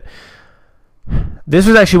 unfortunately. But this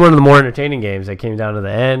was actually one of the more entertaining games that came down to the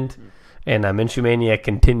end. And Minshew Mania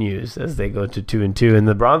continues as they go to 2-2. And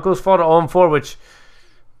the Broncos fall to 0-4, which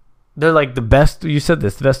they're like the best. You said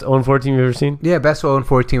this, the best 0-4 team you've ever seen? Yeah, best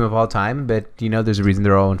 0-4 team of all time. But, there's a reason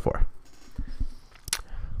they're 0-4.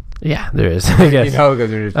 Yeah, there is. I guess.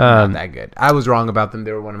 Because they're just not that good. I was wrong about them.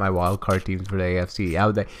 They were one of my wild card teams for the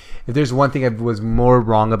AFC. If there's one thing I was more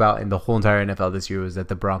wrong about in the whole entire NFL this year was that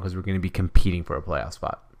the Broncos were going to be competing for a playoff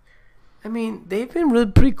spot. I mean, they've been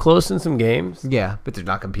really pretty close in some games. Yeah, but they're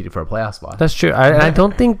not competing for a playoff spot. That's true. I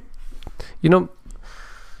don't think,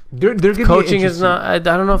 they're gonna coaching is not. I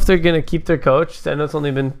don't know if they're gonna keep their coach. I know it's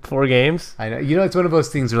only been 4 games. I know. It's one of those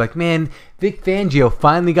things. They're like, man, Vic Fangio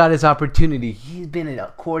finally got his opportunity. He's been a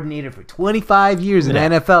coordinator for 25 years in the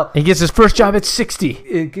NFL. He gets his first job at 60.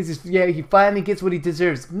 He finally gets what he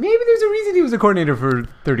deserves. Maybe there's a reason he was a coordinator for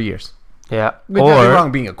 30 years. Yeah, but nothing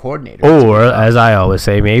wrong being a coordinator. Or, as I always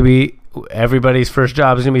say, maybe everybody's first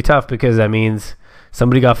job is gonna be tough because that means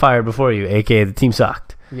somebody got fired before you, aka the team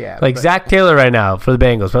sucked. Yeah, Zach Taylor right now for the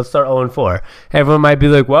Bengals. Let's start 0-4. Everyone might be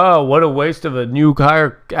like, wow, what a waste of a new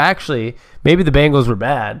hire. Actually, maybe the Bengals were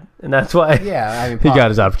bad, and that's why he got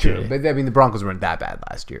his opportunity. But, the Broncos weren't that bad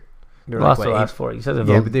last year. They're Lost like, the what, last 4. You said the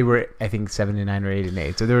Yeah, vote. but they were, I think, 7-9 or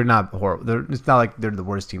 8-8. So they're not horrible. It's not like they're the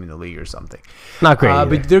worst team in the league or something. Not great.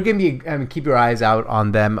 Either. But they're going to be. I mean, keep your eyes out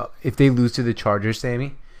on them. If they lose to the Chargers,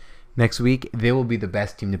 Sammy, next week, they will be the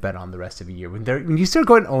best team to bet on the rest of the year. When you start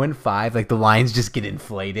going 0-5, like the lines just get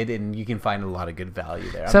inflated, and you can find a lot of good value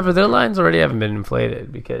there. Except for their lines already haven't been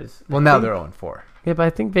inflated because. Well, now they're 0-4. Yeah, but I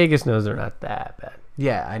think Vegas knows they're not that bad.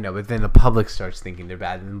 Yeah, I know, but then the public starts thinking they're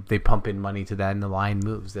bad, and they pump in money to that, and the line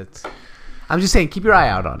moves. I'm just saying, keep your eye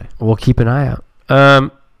out on it. We'll keep an eye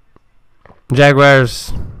out.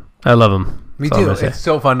 Jaguars, I love them. Me too. It's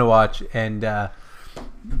so fun to watch, and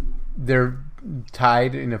they're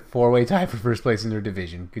tied in a 4-way tie for first place in their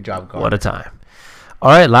division. Good job, Carl. What a time! All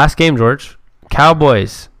right, last game, George.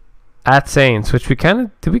 Cowboys at Saints, which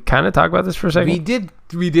did we kind of talk about this for a second?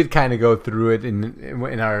 We did kind of go through it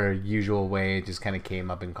in our usual way. It just kind of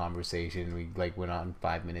came up in conversation. We went on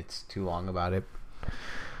 5 minutes too long about it.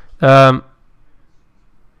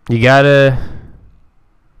 You gotta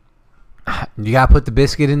put the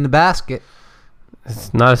biscuit in the basket.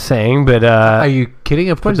 It's not a saying, but Are you kidding?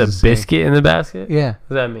 Of put course, the it's a saying. biscuit in the basket. Yeah.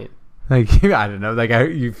 What does that mean? Like I don't know.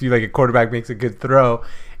 You feel like a quarterback makes a good throw,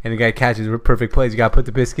 and the guy catches perfect plays. You got to put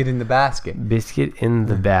the biscuit in the basket. Biscuit in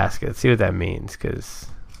the basket. Let's see what that means, because,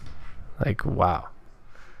 wow,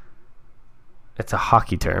 it's a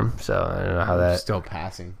hockey term. So I don't know how that. Still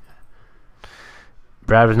passing.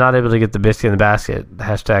 Brad was not able to get the biscuit in the basket.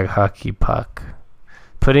 Hashtag hockey puck.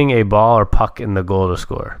 Putting a ball or puck in the goal to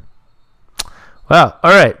score. Wow.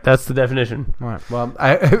 All right. That's the definition. All right. Well,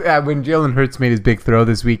 when Jalen Hurts made his big throw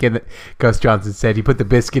this weekend, Gus Johnson said he put the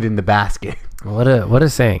biscuit in the basket. What a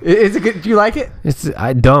saying. Is it good? Do you like it?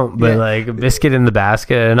 I don't, but a biscuit in the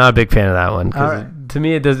basket. I'm not a big fan of that one. Right. To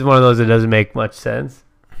me, it does one of those that doesn't make much sense.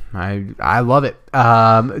 I love it.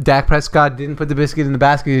 Dak Prescott didn't put the biscuit in the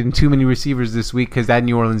basket in too many receivers this week because that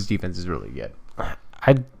New Orleans defense is really good.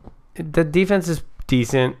 The defense is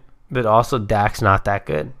decent, but also Dak's not that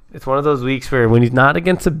good. It's one of those weeks where when he's not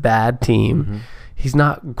against a bad team, he's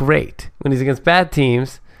not great. When he's against bad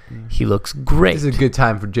teams, he looks great. This is a good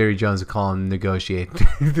time for Jerry Jones to call and negotiate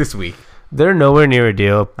this week. They're nowhere near a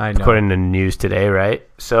deal, to according to the news today, right?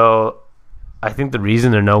 So I think the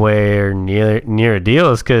reason they're nowhere near a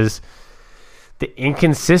deal is because the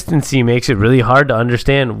inconsistency makes it really hard to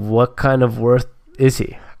understand what kind of worth is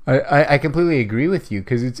he. I completely agree with you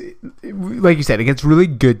because it's like you said, against really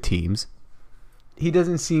good teams, he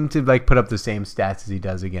doesn't seem to put up the same stats as he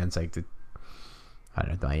does against the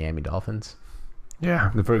Miami Dolphins.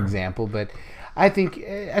 Yeah, for example. But I think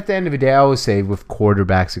at the end of the day, I always say with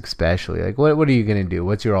quarterbacks especially, what are you going to do?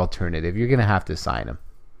 What's your alternative? You're going to have to sign him.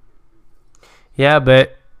 Yeah,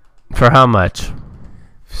 but for how much?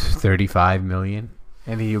 $35 million.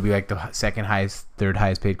 And he'll be the second highest, third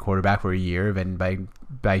highest paid quarterback for a year. And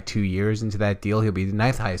by 2 years into that deal, he'll be the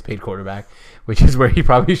ninth highest paid quarterback, which is where he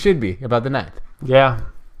probably should be, about the ninth. Yeah,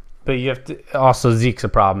 but you have to also Zeke's a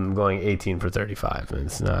problem going 18 for 35. And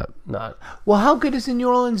it's not. Well, how good is the New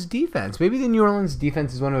Orleans defense? Maybe the New Orleans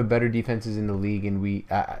defense is one of the better defenses in the league, and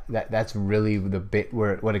that's really the bit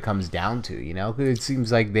what it comes down to. Because it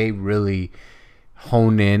seems like they really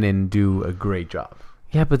hone in and do a great job.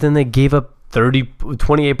 Yeah, but then they gave up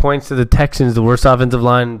 28 points to the Texans, the worst offensive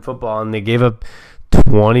line in football, and they gave up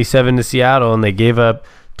 27 to Seattle, and they gave up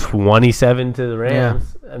 27 to the Rams.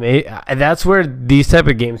 Yeah. I mean, that's where these type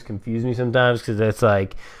of games confuse me sometimes, because it's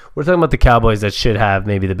we're talking about the Cowboys that should have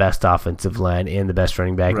maybe the best offensive line and the best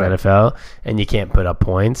running back in the NFL, and you can't put up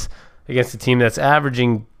points against a team that's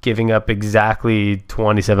averaging giving up exactly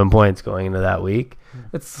 27 points going into that week.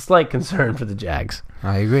 It's a slight concern for the Jags.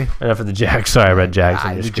 I agree. Enough for the Jags. Sorry, I read Jags.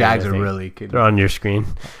 The screen, Jags are really they're on your screen.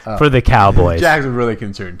 For the Cowboys. Jags are really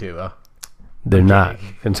concerned too, though. They're not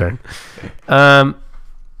concerned.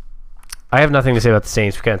 I have nothing to say about the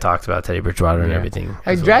Saints. We kind of talked about Teddy Bridgewater and everything.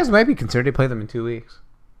 Jags might be concerned. They play them in 2 weeks.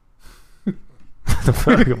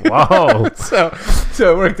 Whoa. So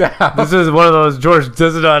it worked out. This is one of those, George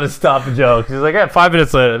doesn't know how to stop a joke. He's like, 5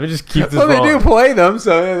 minutes later, let me just keep this rolling. They do play them,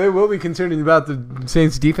 so they will be concerned about the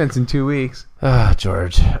Saints defense in 2 weeks.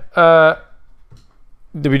 George.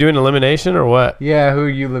 Did we do an elimination or what? Yeah, who are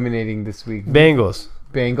you eliminating this week? Bengals.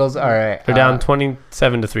 All right. They're down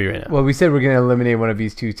 27-3 right now. Well, we said we're going to eliminate one of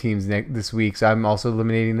these two teams this week, so I'm also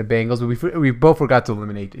eliminating the Bengals, but we both forgot to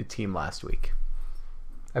eliminate a team last week.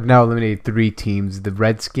 I've now eliminated 3 teams: the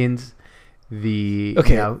Redskins,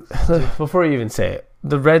 before you even say it,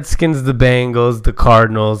 the Redskins, the Bengals, the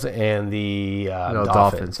Cardinals, and the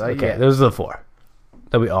Dolphins. Okay, those are the 4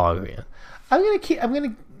 that we all agree on. Who are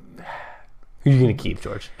you gonna keep,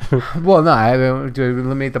 George? Well, no. Do I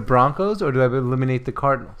eliminate the Broncos or do I eliminate the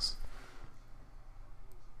Cardinals?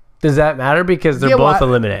 Does that matter? Because they're both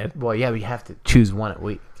eliminated. Well, yeah, we have to choose one a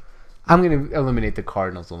week. I'm going to eliminate the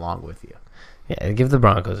Cardinals along with you. Yeah, give the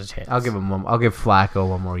Broncos a chance. I'll give Flacco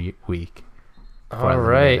one more week. All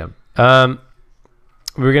right.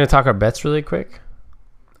 We're going to talk our bets really quick.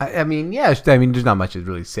 I mean, yeah. I mean, there's not much to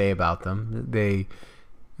really say about them.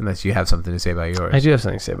 Unless you have something to say about yours. I do have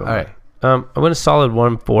something to say about mine. All right. I went a solid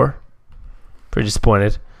 1-4. Pretty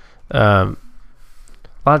disappointed. A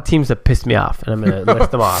lot of teams that pissed me off, and I'm going to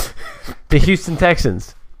list them off. The Houston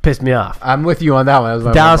Texans pissed me off. I'm with you on that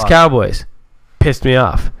one. Dallas Cowboys pissed me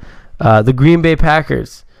off. The Green Bay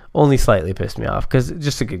Packers only slightly pissed me off because it's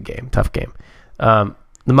just a good game, tough game. The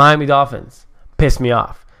Miami Dolphins pissed me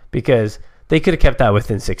off because they could have kept that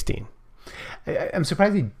within 16. I'm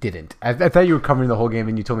surprised he didn't. I thought you were covering the whole game,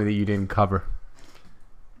 and you told me that you didn't cover.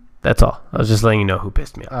 That's all. I was just letting you know who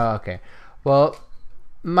pissed me off. Okay. Well,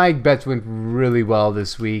 my bets went really well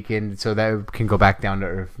this week, and so that can go back down to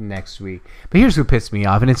earth next week. But here's who pissed me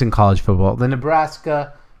off, and it's in college football. The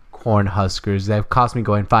Nebraska Cornhuskers. That cost me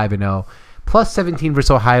going 5-0, plus 17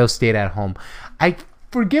 versus Ohio State at home. I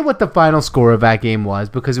forget what the final score of that game was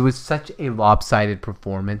because it was such a lopsided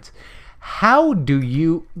performance. How do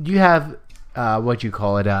you have what you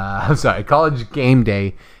call it? College game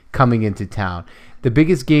day coming into town. The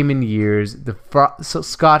biggest game in years, the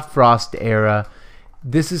Scott Frost era.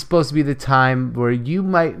 This is supposed to be the time where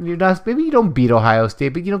maybe you don't beat Ohio State,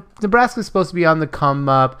 but Nebraska's supposed to be on the come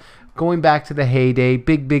up, going back to the heyday,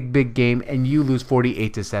 big game, and you lose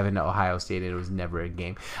 48-7 to Ohio State. It was never a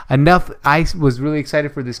game. I was really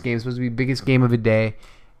excited for this game. It's supposed to be the biggest game of the day,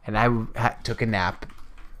 and I took a nap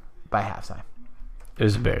by halftime. It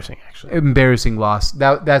was embarrassing, actually. Embarrassing loss.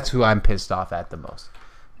 That's who I'm pissed off at the most.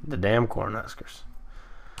 The damn Cornhuskers.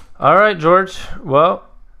 All right, George. Well,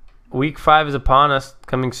 Week 5 is upon us,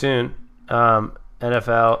 coming soon.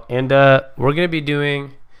 NFL, and we're gonna be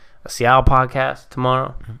doing a Seattle podcast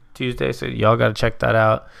tomorrow, Tuesday. So y'all got to check that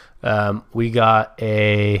out. We're gonna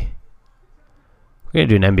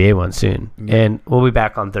do an NBA one soon, and we'll be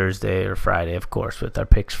back on Thursday or Friday, of course, with our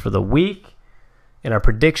picks for the week and our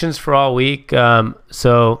predictions for all week.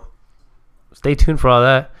 So stay tuned for all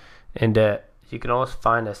that, and you can always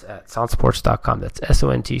find us at sontsports.com. That's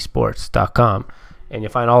SONTsports.com. And you'll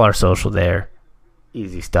find all our social there.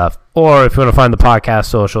 Easy stuff. Or if you want to find the podcast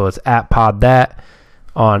social, it's at PodThat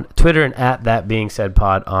on Twitter and at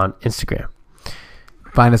ThatBeingSaidPod on Instagram.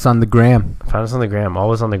 Find us on the gram.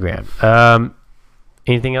 Always on the gram.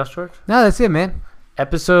 Anything else, George? No, that's it, man.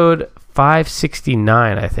 Episode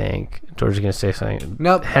 569, I think. George is going to say something.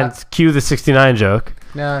 Nope. Hence, cue the 69 joke.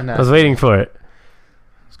 No. I was waiting for it.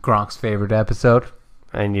 It's Gronk's favorite episode.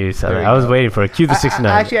 I knew you said that. I was waiting for it. Cue the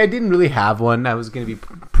 69. Actually, I didn't really have one. I was going to be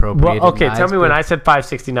appropriate. Well, okay, tell me when I said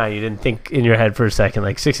 569, you didn't think in your head for a second,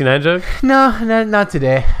 like 69 joke? No, not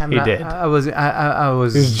today. You did. I was.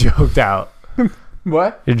 You joked out.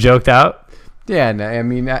 What? You joked out? Yeah, no, I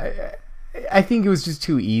mean, I think it was just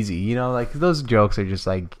too easy. Like those jokes are just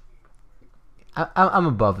like, I'm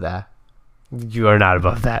above that. You are not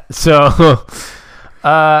above that. So,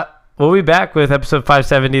 we'll be back with episode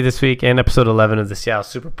 570 this week and episode 11 of the Seattle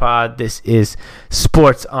Super Pod. This is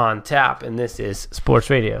Sports on Tap, and this is Sports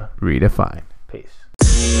Radio Redefined. Peace.